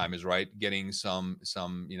when the time is right, getting some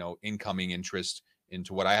incoming interest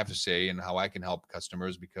into what I have to say and how I can help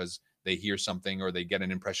customers, because they hear something or they get an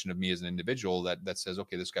impression of me as an individual that says,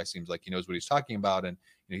 okay, this guy seems like he knows what he's talking about, and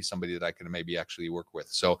he's somebody that I can maybe actually work with.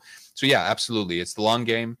 So yeah, absolutely, it's the long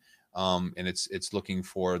game, and it's looking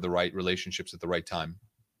for the right relationships at the right time.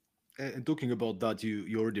 And talking about that,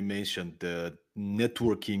 you already mentioned the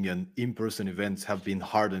networking and in-person events have been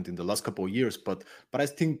hardened in the last couple of years, but I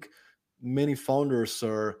think many founders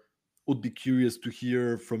would be curious to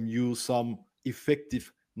hear from you some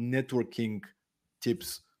effective networking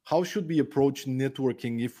tips. How should we approach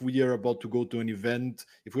networking if we are about to go to an event,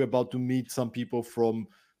 if we're about to meet some people from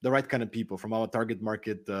the right kind of people, from our target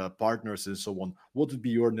market partners and so on? What would be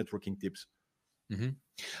your networking tips? Mm-hmm.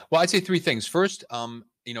 Well, I'd say three things. First,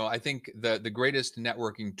 I think the greatest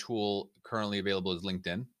networking tool currently available is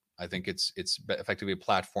LinkedIn. I think it's effectively a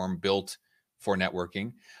platform built for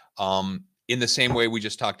networking. In the same way we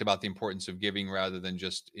just talked about the importance of giving rather than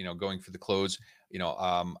just, going for the close.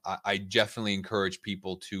 I definitely encourage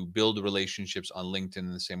people to build relationships on LinkedIn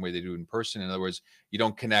in the same way they do in person. In other words, you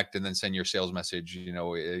don't connect and then send your sales message,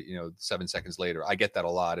 7 seconds later. I get that a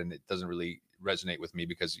lot, and it doesn't really resonate with me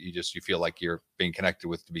because you feel like you're being connected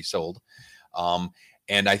with to be sold.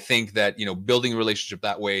 And I think that, building a relationship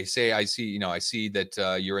that way, say, I see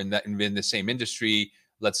that you're in the same industry,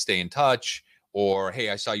 let's stay in touch. Or,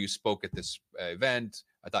 hey, I saw you spoke at this event.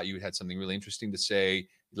 I thought you had something really interesting to say.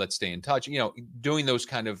 Let's stay in touch. Doing those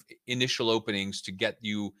kind of initial openings to get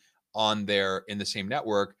you on there in the same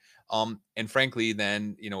network. And frankly,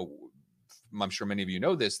 then, I'm sure many of you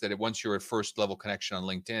know this, that once you're a first level connection on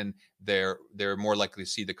LinkedIn, they're more likely to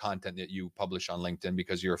see the content that you publish on LinkedIn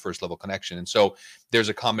because you're a first level connection. And so there's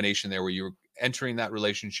a combination there where you're entering that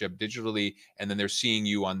relationship digitally, and then they're seeing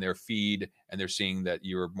you on their feed, and they're seeing that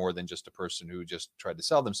you're more than just a person who just tried to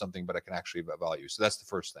sell them something, but I can actually value. So that's the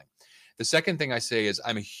first thing. The second thing I say is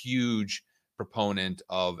I'm a huge proponent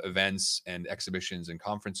of events and exhibitions and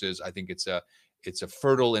conferences. I think it's a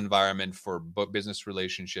fertile environment for business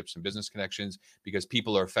relationships and business connections because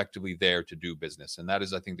people are effectively there to do business. And that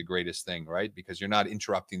is, I think, the greatest thing, right? Because you're not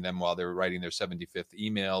interrupting them while they're writing their 75th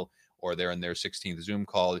email or they're in their 16th Zoom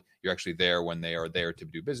call. You're actually there when they are there to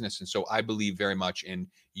do business. And so I believe very much in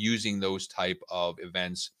using those type of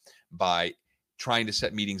events by trying to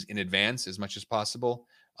set meetings in advance as much as possible.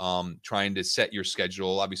 Trying to set your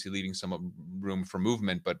schedule, obviously leaving some room for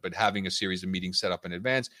movement, but having a series of meetings set up in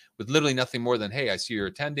advance with literally nothing more than, hey, I see you're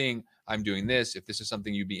attending, I'm doing this. If this is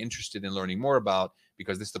something you'd be interested in learning more about,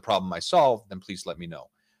 because this is the problem I solve, then please let me know.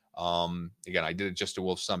 Again, I did it just to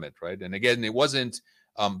Wolf Summit, right? And again, it wasn't,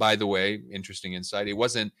 by the way, interesting insight. It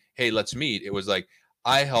wasn't, hey, let's meet. It was like,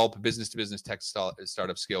 I help business-to-business tech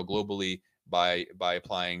startups scale globally by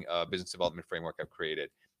applying a business development framework I've created.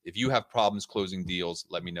 If you have problems closing deals,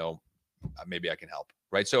 let me know. Maybe I can help,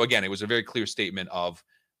 right? So again, it was a very clear statement of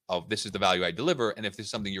this is the value I deliver, and if there's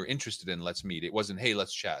something you're interested in, let's meet. It wasn't, hey,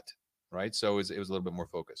 let's chat, right? So it was a little bit more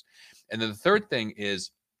focused. And then the third thing is,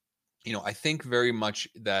 I think very much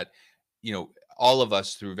that, all of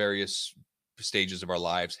us through various stages of our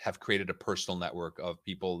lives have created a personal network of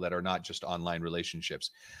people that are not just online relationships.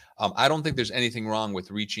 I don't think there's anything wrong with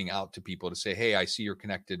reaching out to people to say, hey, I see you're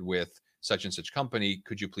connected with such and such company.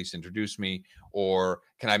 Could you please introduce me? Or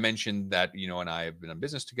can I mention that, and I have been in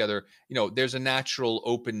business together? There's a natural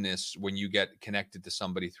openness when you get connected to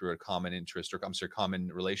somebody through a common interest or common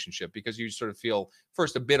relationship, because you sort of feel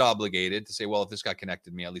first a bit obligated to say, well, if this guy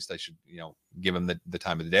connected me, at least I should, give him the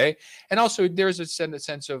time of the day. And also there's a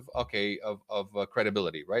sense of,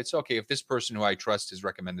 credibility, right? So, okay, if this person who I trust has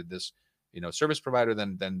recommended this, service provider,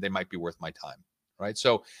 then they might be worth my time, right?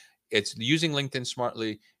 So it's using LinkedIn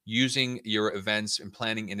smartly, using your events and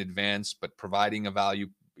planning in advance, but providing a value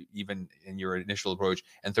even in your initial approach.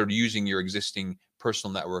 And third, using your existing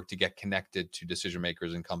personal network to get connected to decision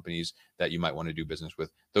makers and companies that you might want to do business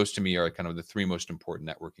with. Those to me are kind of the three most important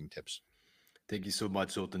networking tips. Thank you so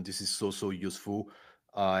much, Zoltan. This is so useful.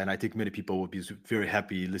 And I think many people will be very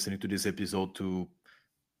happy listening to this episode to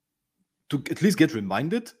at least get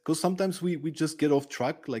reminded, because sometimes we just get off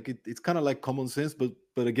track. Like it's kind of like common sense, but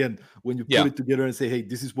again, when you put it together and say, hey,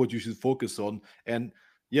 this is what you should focus on. And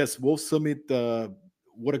yes, Wolf Summit,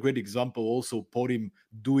 what a great example. Also Podium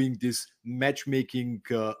doing this matchmaking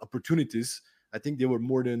opportunities. I think there were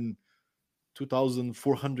more than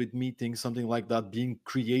 2,400 meetings, something like that, being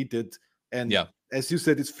created. And as you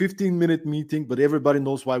said, it's 15-minute meeting, but everybody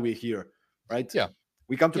knows why we're here, right? Yeah.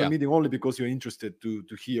 We come to the meeting only because you're interested to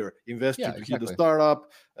hear investors, to hear the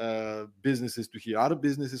startup, businesses, to hear other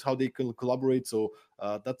businesses, how they can collaborate. So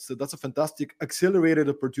that's a fantastic accelerated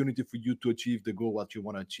opportunity for you to achieve the goal that you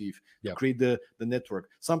want to achieve, to create the network.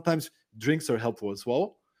 Sometimes drinks are helpful as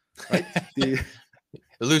well, right? It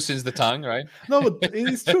loosens the tongue, right? No, but it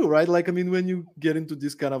is true, right? Like, I mean, when you get into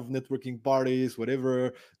this kind of networking parties,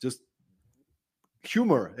 whatever, just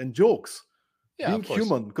humor and jokes. Being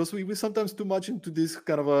human, because we sometimes too much into this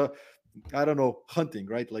kind of hunting,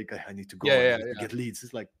 right? Like I need to go to get leads.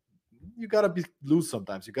 It's like you gotta be loose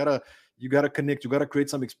sometimes. You gotta connect. You gotta create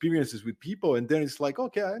some experiences with people, and then it's like,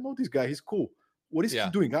 okay, I know this guy. He's cool. What is he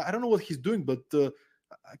doing? I don't know what he's doing, but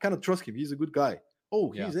I kind of trust him. He's a good guy. Oh,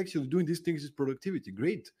 he's actually doing these things. His productivity,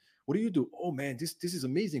 great. What do you do? Oh man, this is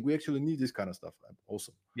amazing. We actually need this kind of stuff.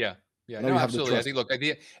 Awesome. Yeah. No, absolutely. I think, look, at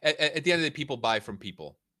the end of the day, people buy from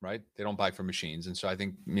people. right? They don't buy from machines. And so I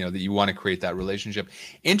think, that you want to create that relationship.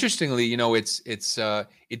 Interestingly,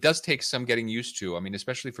 it does take some getting used to. I mean,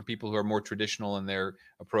 especially for people who are more traditional in their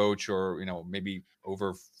approach, or, maybe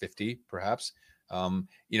over 50, perhaps.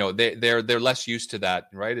 They're less used to that,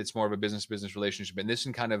 right? It's more of a business relationship. And this,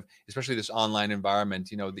 and kind of, especially this online environment,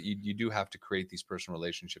 that you do have to create these personal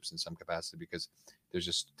relationships in some capacity, because there's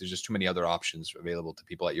just too many other options available to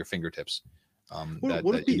people at your fingertips. That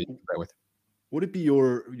you need to compare with. Would it be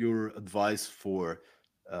your advice for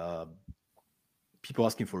people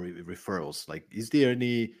asking for referrals? Like, is there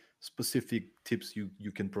any specific tips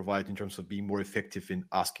you can provide in terms of being more effective in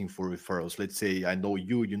asking for referrals? Let's say I know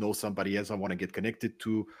you know somebody else I want to get connected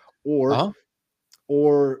to, or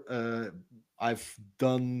I've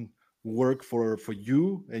done work for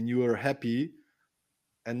you and you are happy,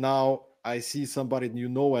 and now I see somebody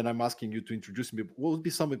and I'm asking you to introduce me. What would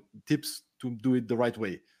be some tips to do it the right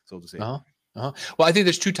way, so to say? Well, I think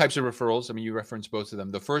there's two types of referrals. I mean, you referenced both of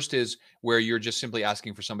them. The first is where you're just simply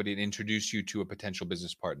asking for somebody to introduce you to a potential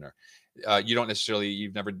business partner. You don't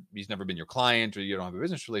necessarily, he's never been your client, or you don't have a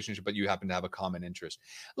business relationship, but you happen to have a common interest.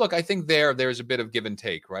 Look, I think there's a bit of give and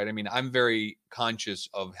take, right? I mean, I'm very conscious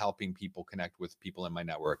of helping people connect with people in my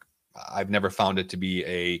network. I've never found it to be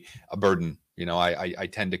a burden. I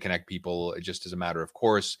tend to connect people just as a matter of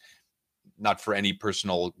course, not for any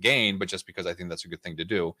personal gain, but just because I think that's a good thing to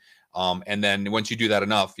do. And then once you do that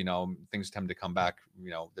enough, things tend to come back.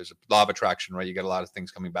 There's a law of attraction, right? You get a lot of things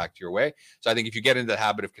coming back to your way. So I think if you get into the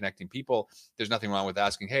habit of connecting people, there's nothing wrong with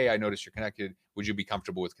asking, hey, I noticed you're connected. Would you be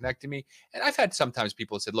comfortable with connecting me? And I've had sometimes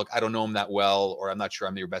people said, look, I don't know him that well, or I'm not sure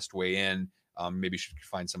I'm your best way in. Maybe you should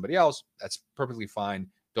find somebody else. That's perfectly fine.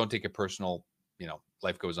 Don't take it personal.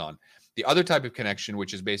 Life goes on. The other type of connection,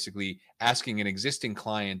 which is basically asking an existing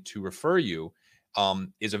client to refer you,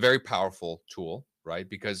 is a very powerful tool, right?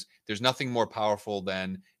 Because there's nothing more powerful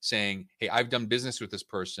than saying, hey, I've done business with this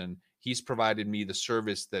person. He's provided me the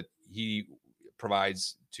service that he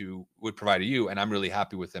would provide to you, and I'm really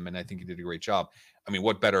happy with him, and I think he did a great job. I mean,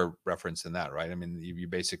 what better reference than that, right? I mean, you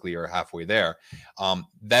basically are halfway there.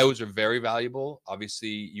 Those are very valuable. Obviously,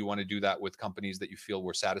 you want to do that with companies that you feel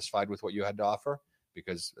were satisfied with what you had to offer,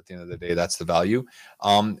 because at the end of the day, that's the value.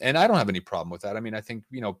 And I don't have any problem with that. I mean, I think,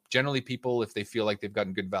 generally people, if they feel like they've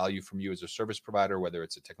gotten good value from you as a service provider, whether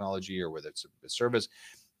it's a technology or whether it's a service,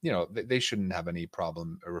 they shouldn't have any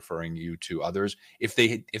problem referring you to others. If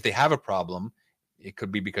they have a problem, it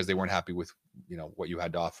could be because they weren't happy with, what you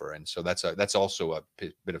had to offer. And so that's also a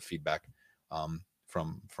bit of feedback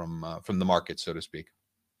from the market, so to speak.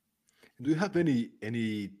 Do you have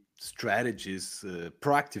any strategies,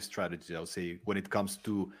 proactive strategies, I would say, when it comes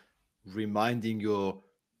to reminding your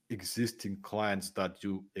existing clients that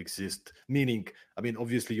you exist? Meaning, I mean,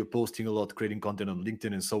 obviously you're posting a lot, creating content on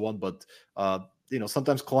LinkedIn and so on, but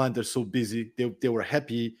sometimes clients are so busy, they were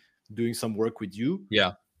happy doing some work with you.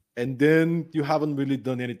 Yeah. And then you haven't really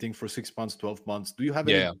done anything for 6 months, 12 months. Do you have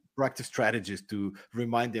any proactive strategies to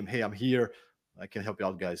remind them, hey, I'm here, I can help you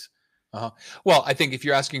out, guys? Well, I think if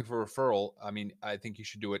you're asking for a referral, I mean, I think you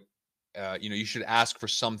should do it. You should ask for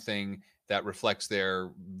something that reflects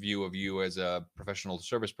their view of you as a professional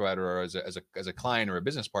service provider, or as a client or a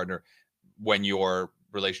business partner, when your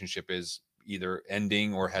relationship is either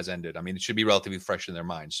ending or has ended. I mean, it should be relatively fresh in their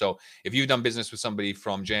mind. So if you've done business with somebody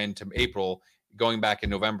from Jan to April, going back in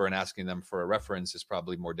November and asking them for a reference is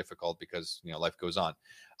probably more difficult, because life goes on.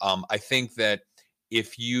 I think that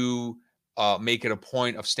if you make it a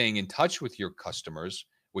point of staying in touch with your customers,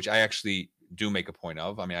 which I actually do make a point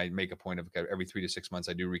of. I mean, I make a point of every 3 to 6 months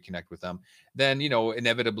I do reconnect with them. Then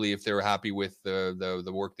inevitably, if they're happy with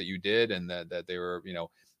the work that you did, and that they were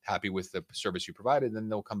happy with the service you provided, then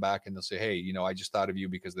they'll come back and they'll say, hey, I just thought of you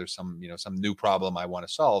because there's some new problem I want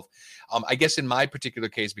to solve. I guess in my particular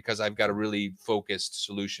case, because I've got a really focused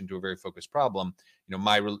solution to a very focused problem,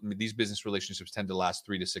 these business relationships tend to last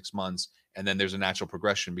 3 to 6 months. And then there's a natural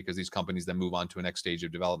progression, because these companies then move on to a next stage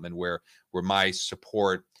of development where my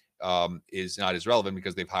support is not as relevant,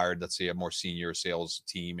 because they've hired, let's say, a more senior sales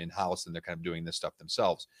team in-house, and they're kind of doing this stuff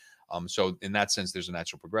themselves. So in that sense, there's a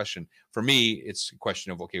natural progression. For me, it's a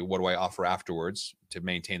question of, okay, what do I offer afterwards to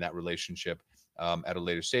maintain that relationship at a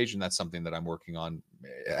later stage? And that's something that I'm working on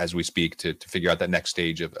as we speak to figure out that next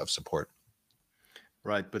stage of support.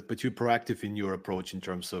 Right. But you're proactive in your approach in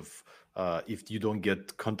terms of if you don't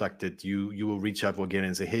get contacted, you will reach out again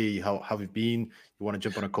and say, hey, how have you been? You want to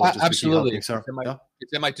jump on a call? Just absolutely. To see how things are?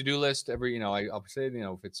 It's in my to-do list every, I'll say,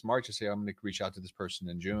 if it's March, I say, I'm going to reach out to this person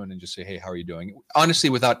in June and just say, hey, how are you doing? Honestly,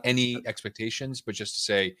 without any expectations, but just to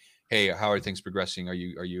say, hey, how are things progressing? Are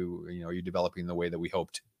you developing the way that we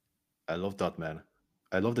hoped? I love that, man.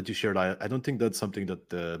 I love that you shared. I don't think that's something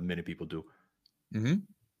that many people do. Mm-hmm.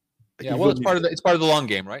 Yeah, well, Even it's part of the long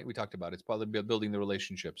game, right? We talked about it. It's part of building the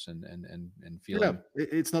relationships and feeling. yeah,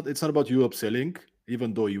 it's not about you upselling,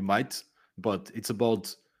 even though you might, but it's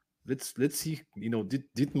about let's see.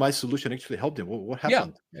 Did my solution actually help them? What Yeah,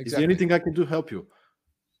 happened? Is there exactly. anything I can do to help you?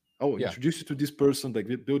 Oh, Yeah. introduce you to this person, like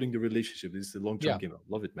building the relationship. This is a long-term Yeah. game. I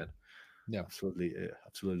love it, man. Yeah. Absolutely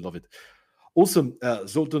love it. Awesome,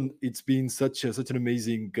 Zoltan. It's been such an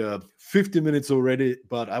amazing 50 minutes already.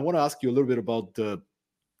 But I want to ask you a little bit about the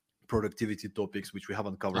productivity topics, which we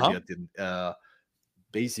haven't covered Uh-huh. yet. In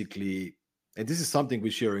basically, and this is something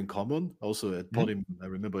we share in common. Also at Podim, I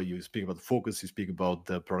remember you speak about focus. You speak about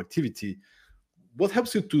productivity. What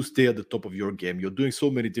helps you to stay at the top of your game? You're doing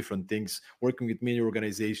so many different things, working with many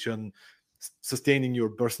organization, sustaining your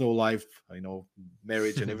personal life,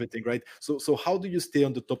 marriage and everything, right? So how do you stay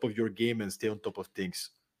on the top of your game and stay on top of things?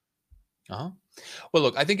 Uh-huh. Well,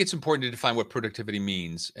 look, I think it's important to define what productivity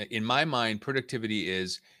means. In my mind, productivity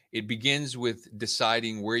it begins with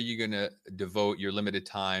deciding where you're going to devote your limited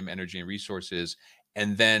time, energy, and resources,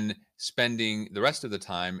 and then spending the rest of the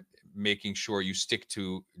time making sure you stick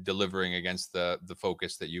to delivering against the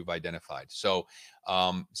focus that you've identified. So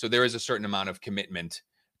there is a certain amount of commitment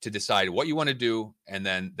to decide what you want to do, and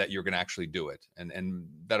then that you're going to actually do it. And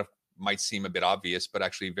that might seem a bit obvious, but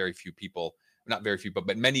actually very few people, not very few,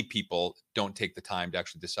 but many people don't take the time to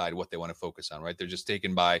actually decide what they want to focus on, right? They're just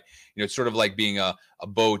taken by, it's sort of like being a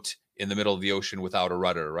boat in the middle of the ocean without a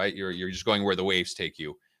rudder, right? You're just going where the waves take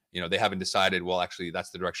you. They haven't decided, well, actually, that's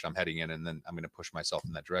the direction I'm heading in, and then I'm going to push myself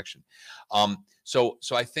in that direction. So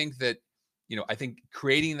I think that, I think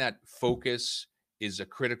creating that focus is a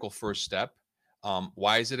critical first step.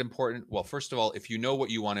 Why is it important? Well, first of all, if you know what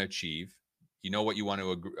you want to achieve, you know what you want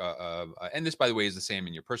to, and this, by the way, is the same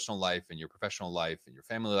in your personal life, in your professional life, in your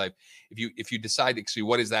family life. If you decide actually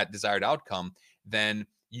what is that desired outcome, then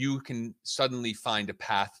you can suddenly find a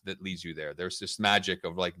path that leads you there. There's this magic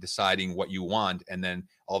of like deciding what you want, and then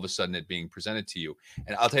all of a sudden it being presented to you.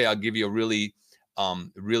 And I'll tell you, I'll give you a really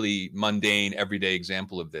mundane, everyday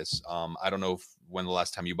example of this. I don't know when the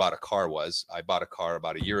last time you bought a car was. I bought a car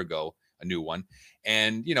about a year ago, a new one.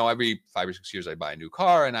 And, every 5 or 6 years I buy a new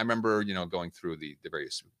car. And I remember, going through the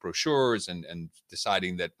various brochures and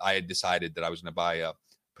deciding that I had decided that I was going to buy a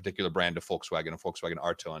particular brand of Volkswagen, a Volkswagen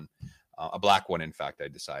Arteon, a black one, in fact, I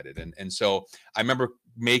decided. And so I remember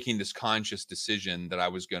making this conscious decision that I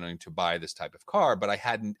was going to buy this type of car, but I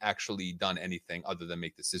hadn't actually done anything other than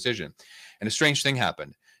make this decision. And a strange thing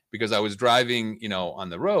happened, because I was driving, on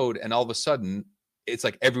the road, and all of a sudden, it's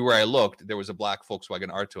like everywhere I looked, there was a black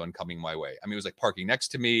Volkswagen Arteon coming my way. I mean, it was like parking next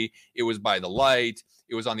to me. It was by the light.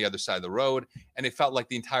 It was on the other side of the road. And it felt like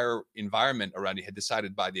the entire environment around me had decided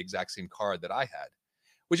to buy the exact same car that I had,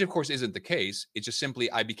 which of course isn't the case. It's just simply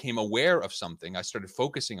I became aware of something. I started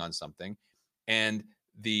focusing on something, and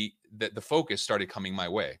the focus started coming my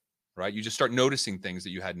way, right? You just start noticing things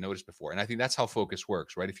that you hadn't noticed before. And I think that's how focus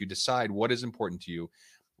works, right? If you decide what is important to you,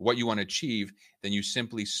 what you want to achieve, then you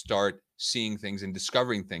simply start seeing things and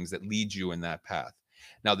discovering things that lead you in that path.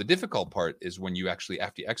 Now, the difficult part is when you actually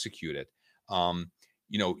have to execute it.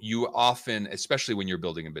 You often, especially when you're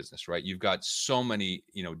building a business, right? You've got so many,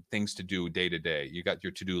 things to do day to day. You got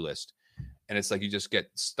your to-do list, and it's like you just get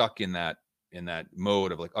stuck in that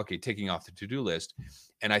mode of like, okay, taking off the to-do list.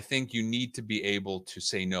 And I think you need to be able to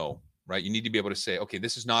say no. Right? You need to be able to say, okay,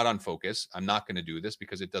 this is not on focus. I'm not going to do this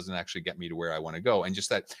because it doesn't actually get me to where I want to go. And just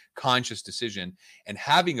that conscious decision and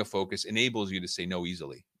having a focus enables you to say no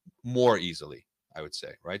easily, more easily, I would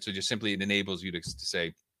say, right? So just simply it enables you to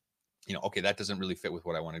say, okay, that doesn't really fit with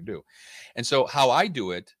what I want to do. And so how I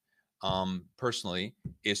do it personally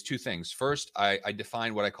is two things. First, I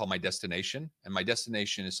define what I call my destination. And my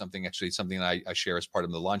destination is something that I share as part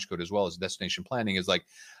of the launch code as well as destination planning is like,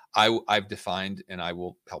 I've defined, and I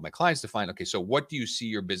will help my clients define, okay, so what do you see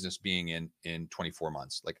your business being in 24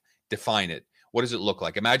 months? Like define it. What does it look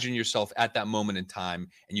like? Imagine yourself at that moment in time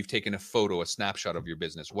and you've taken a photo, a snapshot of your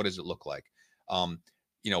business. What does it look like?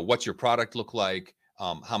 What's your product look like?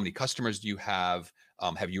 How many customers do you have?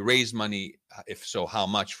 Have you raised money? If so, how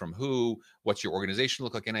much, from who? What's your organization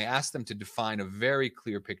look like? And I ask them to define a very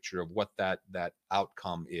clear picture of what that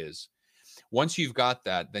outcome is. Once you've got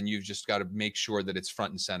that, then you've just got to make sure that it's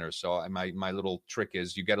front and center. So my little trick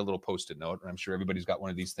is you get a little Post-it note, and I'm sure everybody's got one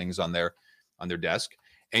of these things on their desk,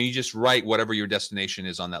 and you just write whatever your destination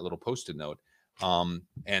is on that little Post-it note.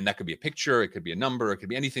 And that could be a picture, it could be a number, it could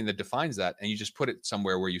be anything that defines that, and you just put it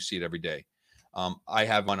somewhere where you see it every day. I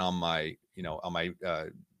have one on my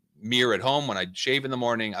mirror at home when I shave in the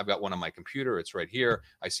morning. I've got one on my computer. It's right here.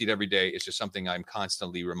 I see it every day. It's just something I'm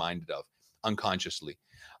constantly reminded of. unconsciously.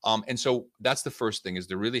 And so that's the first thing, is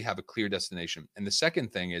to really have a clear destination. And the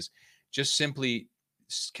second thing is just simply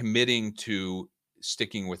committing to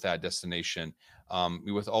sticking with that destination,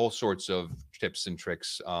 with all sorts of tips and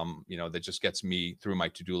tricks, that just gets me through my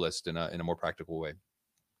to-do list in a more practical way.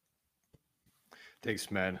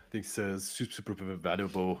 Thanks, man. Thanks, super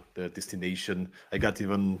valuable, the destination. I got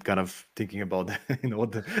even kind of thinking about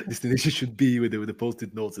what the destination should be with the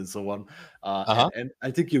post-it notes and so on. And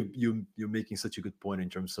I think you're making such a good point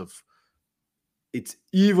in terms of it's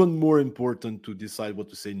even more important to decide what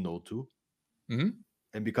to say no to,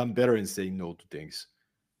 and become better in saying no to things.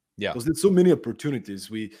 Yeah, because there's so many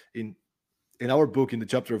opportunities. We in our book, in the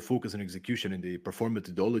chapter of focus and execution in the Perform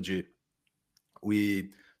methodology,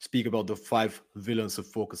 we speak about the 5 villains of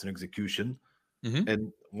focus and execution.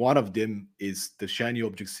 And one of them is the shiny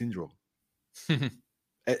object syndrome.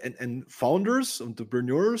 and founders,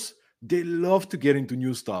 entrepreneurs, they love to get into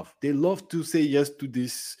new stuff. They love to say yes to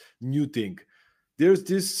this new thing. There's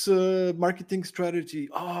this marketing strategy.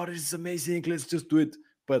 Oh, this is amazing. Let's just do it.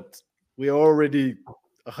 But we are already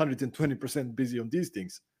 120% busy on these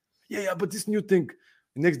things. Yeah, but this new thing.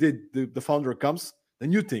 The next day, the founder comes. The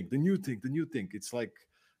new thing. It's like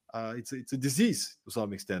it's a disease to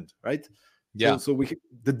some extent, right? Yeah. So we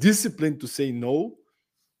the discipline to say no,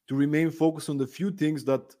 to remain focused on the few things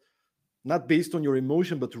that, not based on your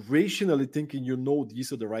emotion, but rationally thinking,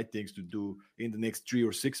 these are the right things to do in the next 3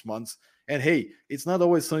 or 6 months. And hey, it's not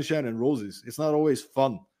always sunshine and roses. It's not always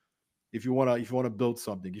fun. If you wanna build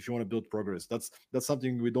something, if you want to build progress, that's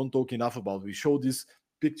something we don't talk enough about. We show these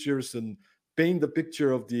pictures and paint the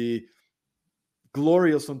picture of the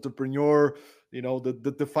glorious entrepreneur,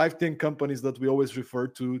 the 5-10 companies that we always refer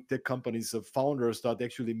to, tech companies of founders that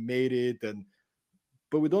actually made it,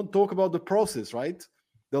 but we don't talk about the process, right?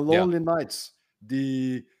 The lonely nights,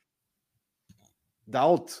 the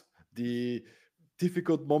doubt, the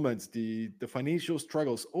difficult moments, the financial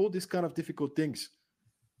struggles, all these kind of difficult things.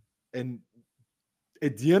 And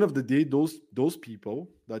at the end of the day, those people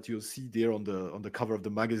that you'll see there on the cover of the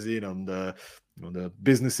magazine, on the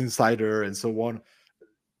Business Insider and so on,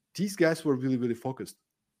 these guys were really, really focused.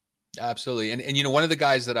 Absolutely. And one of the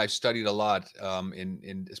guys that I've studied a lot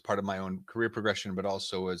in as part of my own career progression, but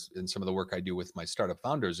also as in some of the work I do with my startup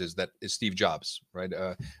founders, is Steve Jobs, right?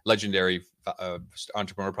 Legendary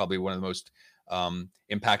entrepreneur, probably one of the most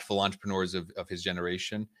impactful entrepreneurs of his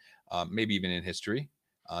generation, maybe even in history.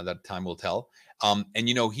 That time will tell. And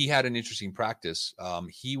he had an interesting practice.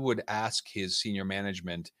 He would ask his senior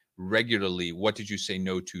management regularly, "What did you say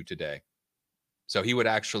no to today?" So he would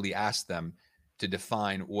actually ask them to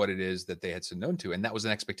define what it is that they had said no to, and that was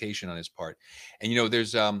an expectation on his part. And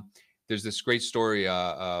there's this great story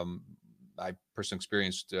I personally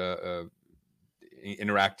experienced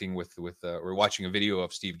interacting with or watching a video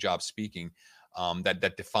of Steve Jobs speaking,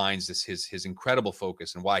 that defines his incredible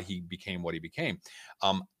focus and why he became what he became.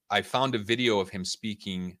 I found a video of him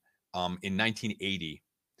speaking in 1980,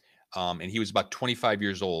 and he was about 25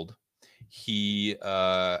 years old.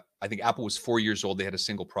 I think Apple was 4 years old. They had a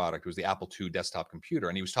single product. It was the Apple II desktop computer.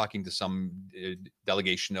 And he was talking to some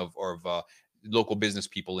delegation of local business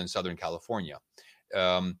people in Southern California.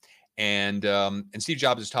 And Steve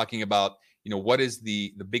Jobs is talking about, what is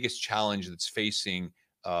the biggest challenge that's facing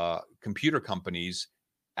computer companies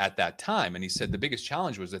at that time. And he said the biggest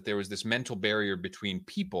challenge was that there was this mental barrier between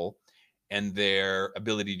people and their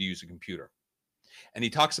ability to use a computer. And he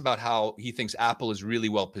talks about how he thinks Apple is really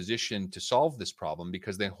well positioned to solve this problem,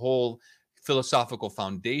 because the whole philosophical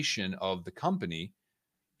foundation of the company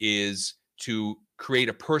is to create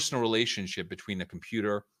a personal relationship between a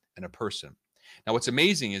computer and a person. Now, what's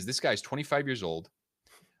amazing is this guy's 25 years old,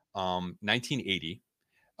 1980.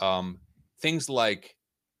 Things like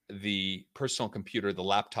the personal computer, the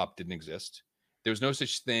laptop, didn't exist. There was no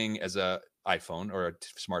such thing as a iPhone or a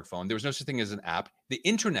smartphone. There was no such thing as an app. The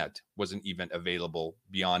internet wasn't even available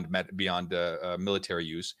beyond military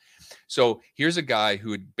use. So here's a guy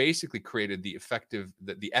who had basically created the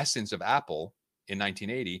essence of Apple in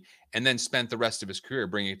 1980, and then spent the rest of his career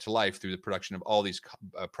bringing it to life through the production of all these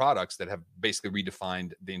products that have basically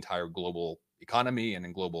redefined the entire global economy and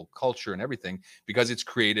in global culture and everything, because it's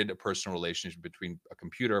created a personal relationship between a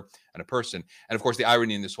computer and a person. And of course, the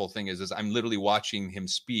irony in this whole thing is I'm literally watching him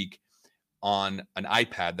speak on an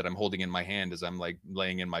iPad that I'm holding in my hand as I'm like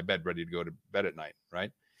laying in my bed, ready to go to bed at night,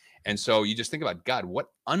 right? And so you just think about, God, what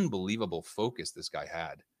unbelievable focus this guy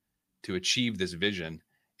had to achieve this vision,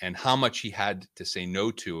 and how much he had to say no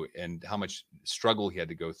to, and how much struggle he had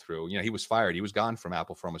to go through. He was fired. He was gone from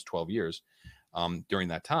Apple for almost 12 years during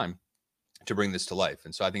that time to bring this to life.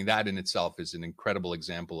 And so I think that in itself is an incredible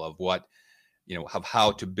example of what, of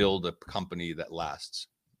how to build a company that lasts,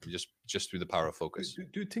 just through the power of focus.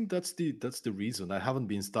 Do you think that's the reason? I haven't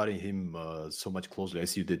been studying him so much closely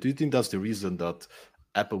as you did. Do you think that's the reason that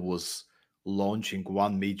Apple was launching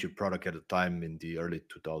one major product at a time in the early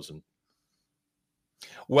 2000s?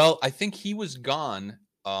 Well, I think he was gone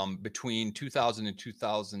between 2000 and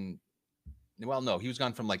 2000. Well, no, he was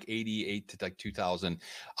gone from like 88 to like 2000.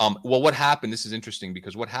 Well, what happened, this is interesting,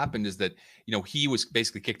 because what happened is that, he was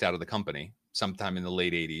basically kicked out of the company sometime in the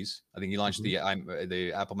late 80s. I think he launched the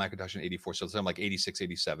Apple Macintosh in 84, so something like 86,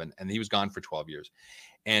 87, and he was gone for 12 years.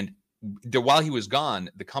 And while he was gone,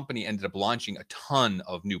 the company ended up launching a ton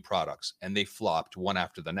of new products, and they flopped one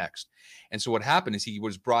after the next. And so what happened is he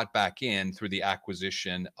was brought back in through the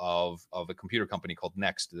acquisition of a computer company called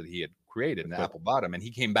Next that he had created, and Apple bought him, and he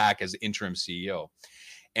came back as the interim CEO.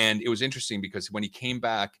 And it was interesting because when he came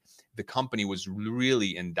back, the company was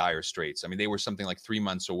really in dire straits. I mean, they were something like 3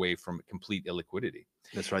 months away from complete illiquidity.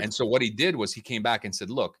 That's right. And so what he did was he came back and said,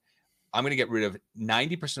 look, I'm going to get rid of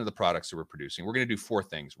 90% of the products that we're producing. We're going to do 4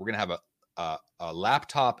 things. We're going to have a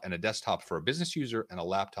laptop and a desktop for a business user, and a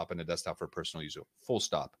laptop and a desktop for a personal user, full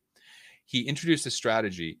stop. He introduced a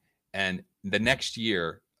strategy, and the next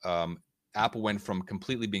year, Apple went from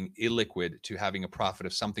completely being illiquid to having a profit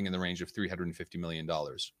of something in the range of $350 million.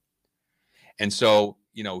 And so,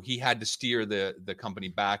 he had to steer the company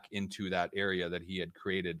back into that area that he had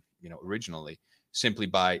created, originally, simply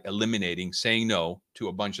by saying no to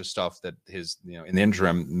a bunch of stuff that his, in the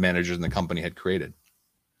interim, managers in the company had created.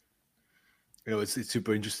 It's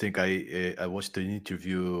super interesting. I watched an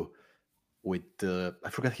interview with I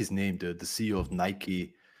forgot his name, the CEO of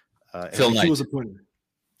Nike. Phil Knight.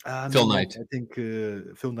 Phil Knight. I think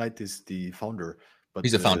Phil Knight is the founder. But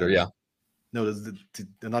he's the founder, yeah. No, there's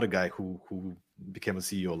another guy who became a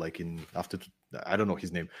CEO after I don't know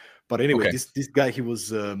his name, but anyway, Okay. this guy, he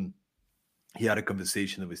was he had a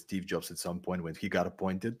conversation with Steve Jobs at some point when he got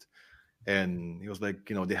appointed, and he was like,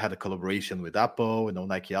 they had a collaboration with Apple,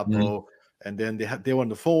 Nike Apple. Mm-hmm. And then they were on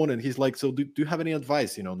the phone, and he's like, "So do you have any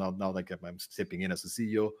advice? Now like I'm stepping in as a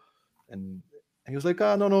CEO," and he was like,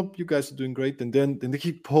 no, you guys are doing great." And then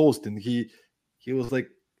he paused, and he was like,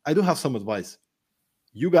 "I do have some advice.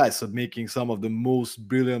 You guys are making some of the most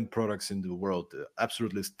brilliant products in the world,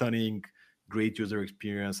 absolutely stunning, great user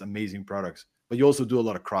experience, amazing products. But you also do a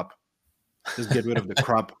lot of crap. Just get rid of the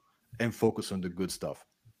crap and focus on the good stuff."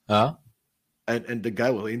 And the guy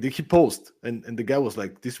was, and he paused, and the guy was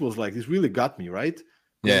like, this really got me, right?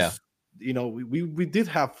 Yeah. We did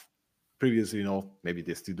have previously, maybe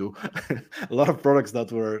they still do, a lot of products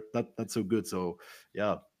that were not so good. So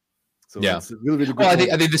yeah. So yeah, it's really, really good. Well, I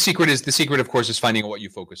think the secret, of course, is finding out what you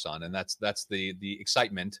focus on, and that's the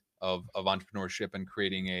excitement of entrepreneurship and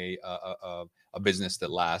creating a business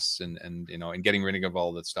that lasts, and getting rid of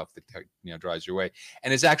all that stuff that drives your way.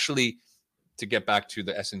 And it's actually, to get back to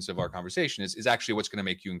the essence of our conversation, is actually what's going to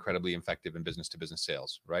make you incredibly effective in business to business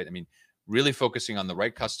sales, right? I mean, really focusing on the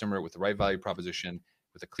right customer with the right value proposition,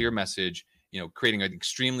 with a clear message, creating an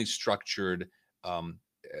extremely structured,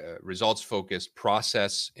 results focused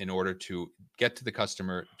process in order to get to the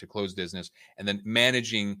customer, to close business, and then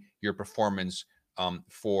managing your performance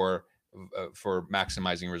for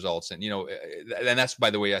maximizing results. And and that's, by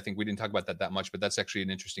the way, I think we didn't talk about that much, but that's actually an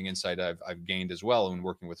interesting insight I've gained as well when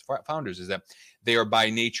working with founders, is that they are by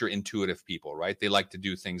nature intuitive people, right? They like to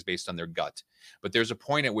do things based on their gut. But there's a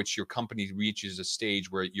point at which your company reaches a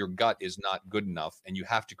stage where your gut is not good enough, and you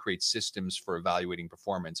have to create systems for evaluating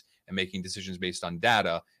performance and making decisions based on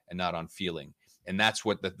data and not on feeling. And that's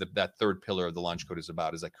what that third pillar of the launch code is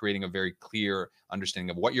about, is like creating a very clear understanding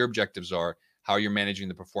of what your objectives are, how you're managing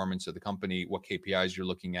the performance of the company, what KPIs you're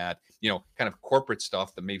looking at, kind of corporate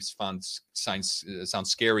stuff that may sound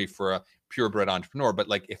scary for a purebred entrepreneur, but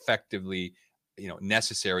like effectively,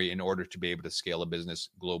 necessary in order to be able to scale a business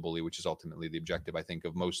globally, which is ultimately the objective, I think,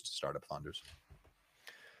 of most startup founders.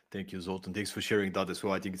 Thank you, Zoltan. Thanks for sharing that as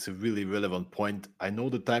well. I think it's a really relevant point. I know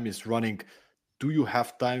the time is running. Do you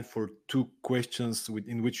have time for 2 questions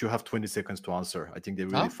in which you have 20 seconds to answer? I think they're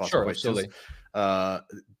really fast questions.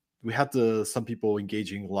 We had some people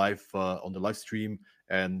engaging live on the live stream,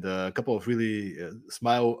 and a couple of really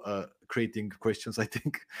smile-creating questions, I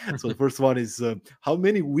think. So the first one is, how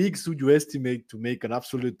many weeks would you estimate to make an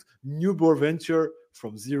absolute newborn venture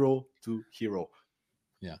from zero to hero?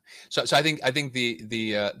 Yeah. So I think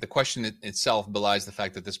the question itself belies the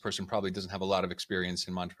fact that this person probably doesn't have a lot of experience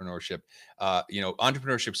in entrepreneurship.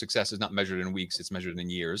 Entrepreneurship success is not measured in weeks; it's measured in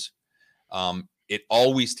years. It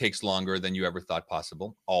always takes longer than you ever thought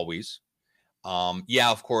possible. Always.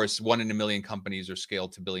 Of course, 1 in a million companies are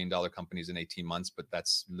scaled to $1 billion companies in 18 months, but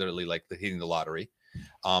that's literally like hitting the lottery.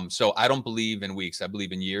 So I don't believe in weeks. I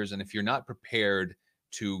believe in years. And if you're not prepared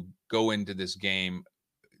to go into this game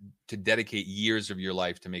to dedicate years of your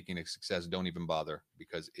life to making a success, don't even bother,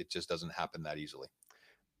 because it just doesn't happen that easily.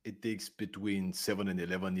 It takes between 7 and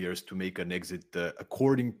 11 years to make an exit,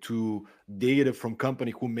 according to data from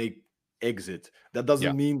company who make exit. That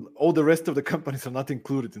doesn't mean all the rest of the companies are not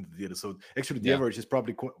included in the data. So actually the average is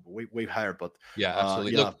probably way higher, but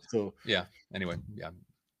absolutely. Anyway.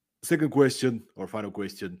 Second question, or final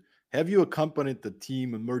question: have you accompanied the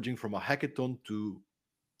team emerging from a hackathon to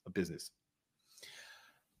a business?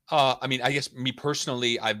 I mean, I guess me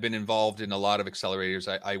personally, I've been involved in a lot of accelerators.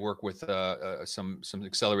 I work with some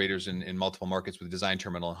accelerators in multiple markets, with Design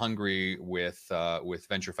Terminal in Hungary, with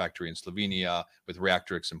Venture Factory in Slovenia, with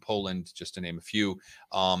Reactrix in Poland, just to name a few.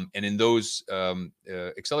 And in those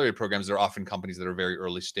accelerator programs, there are often companies that are very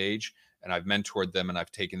early stage, and I've mentored them and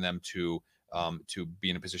I've taken them to be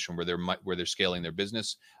in a position where they're scaling their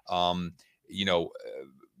business.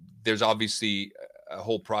 There's obviously a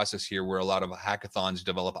whole process here where a lot of hackathons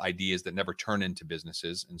develop ideas that never turn into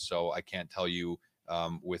businesses. And so I can't tell you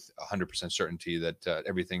with 100% certainty that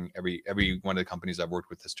every one of the companies I've worked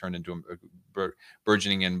with has turned into a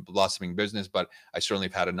burgeoning and blossoming business. But I certainly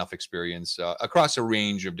have had enough experience across a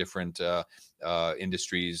range of different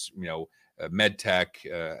industries, med tech,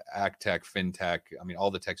 ag tech, fintech. I mean,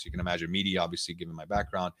 all the techs you can imagine, media, obviously, given my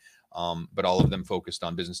background, but all of them focused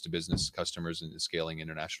on business to business customers and scaling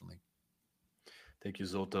internationally. Thank you,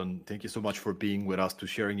 Zoltan. Thank you so much for being with us, to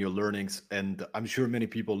sharing your learnings. And I'm sure many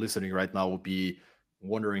people listening right now will be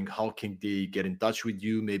wondering, how can they get in touch with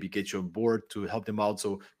you, maybe get you on board to help them out.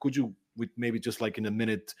 So could you, with maybe just like in a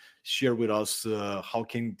minute, share with us how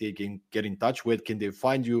can they get in touch with, can they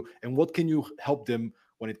find you, and what can you help them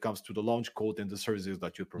when it comes to the launch code and the services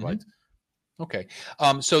that you provide? Mm-hmm. Okay.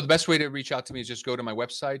 So the best way to reach out to me is just go to my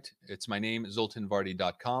website. It's my name,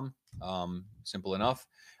 zoltanvardi.com. Simple enough.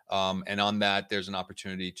 And on that, there's an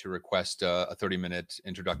opportunity to request a 30-minute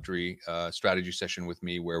introductory strategy session with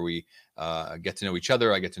me, where we get to know each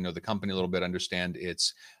other. I get to know the company a little bit, understand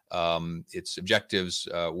its objectives,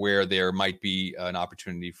 where there might be an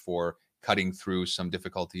opportunity for cutting through some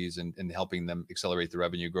difficulties and helping them accelerate the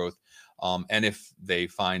revenue growth. And if they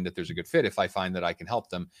find that there's a good fit, if I find that I can help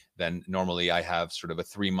them, then normally I have sort of a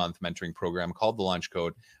 3-month mentoring program called the Launch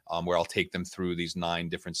Code, where I'll take them through these 9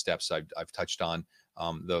 different steps I've touched on.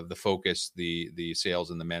 The focus, the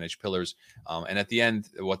sales, and the managed pillars. And at the end,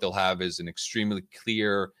 what they'll have is an extremely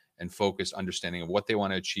clear and focused understanding of what they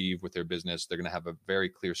want to achieve with their business. They're going to have a very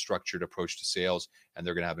clear, structured approach to sales, and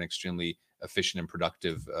they're going to have an extremely efficient and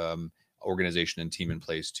productive organization and team in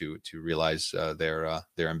place to realize their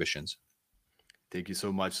ambitions. Thank you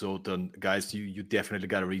so much, Zoltan. Guys, you definitely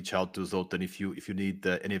got to reach out to Zoltan if you need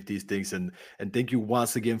any of these things. And thank you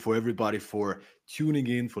once again for everybody for tuning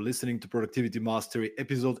in, for listening to Productivity Mastery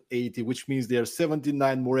episode 80, which means there are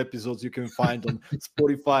 79 more episodes you can find on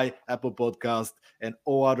Spotify, Apple Podcast, and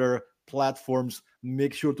all other platforms.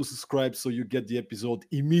 Make sure to subscribe so you get the episode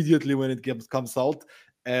immediately when it comes out.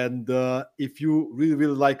 And if you really,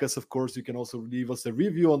 really like us, of course, you can also leave us a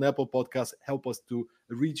review on Apple Podcasts. Help us to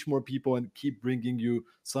reach more people and keep bringing you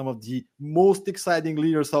some of the most exciting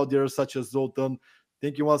leaders out there, such as Zoltan.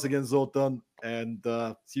 Thank you once again, Zoltan. And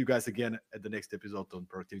see you guys again at the next episode on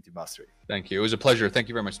Productivity Mastery. Thank you. It was a pleasure. Thank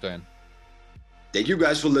you very much, Stoyan. Thank you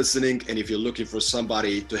guys for listening. And if you're looking for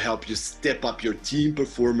somebody to help you step up your team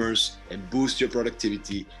performance and boost your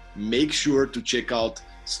productivity, make sure to check out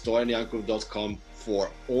stoyanyankov.com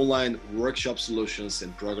for online workshop solutions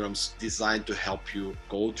and programs designed to help you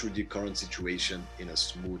go through the current situation in a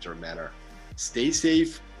smoother manner. Stay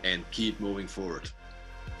safe and keep moving forward.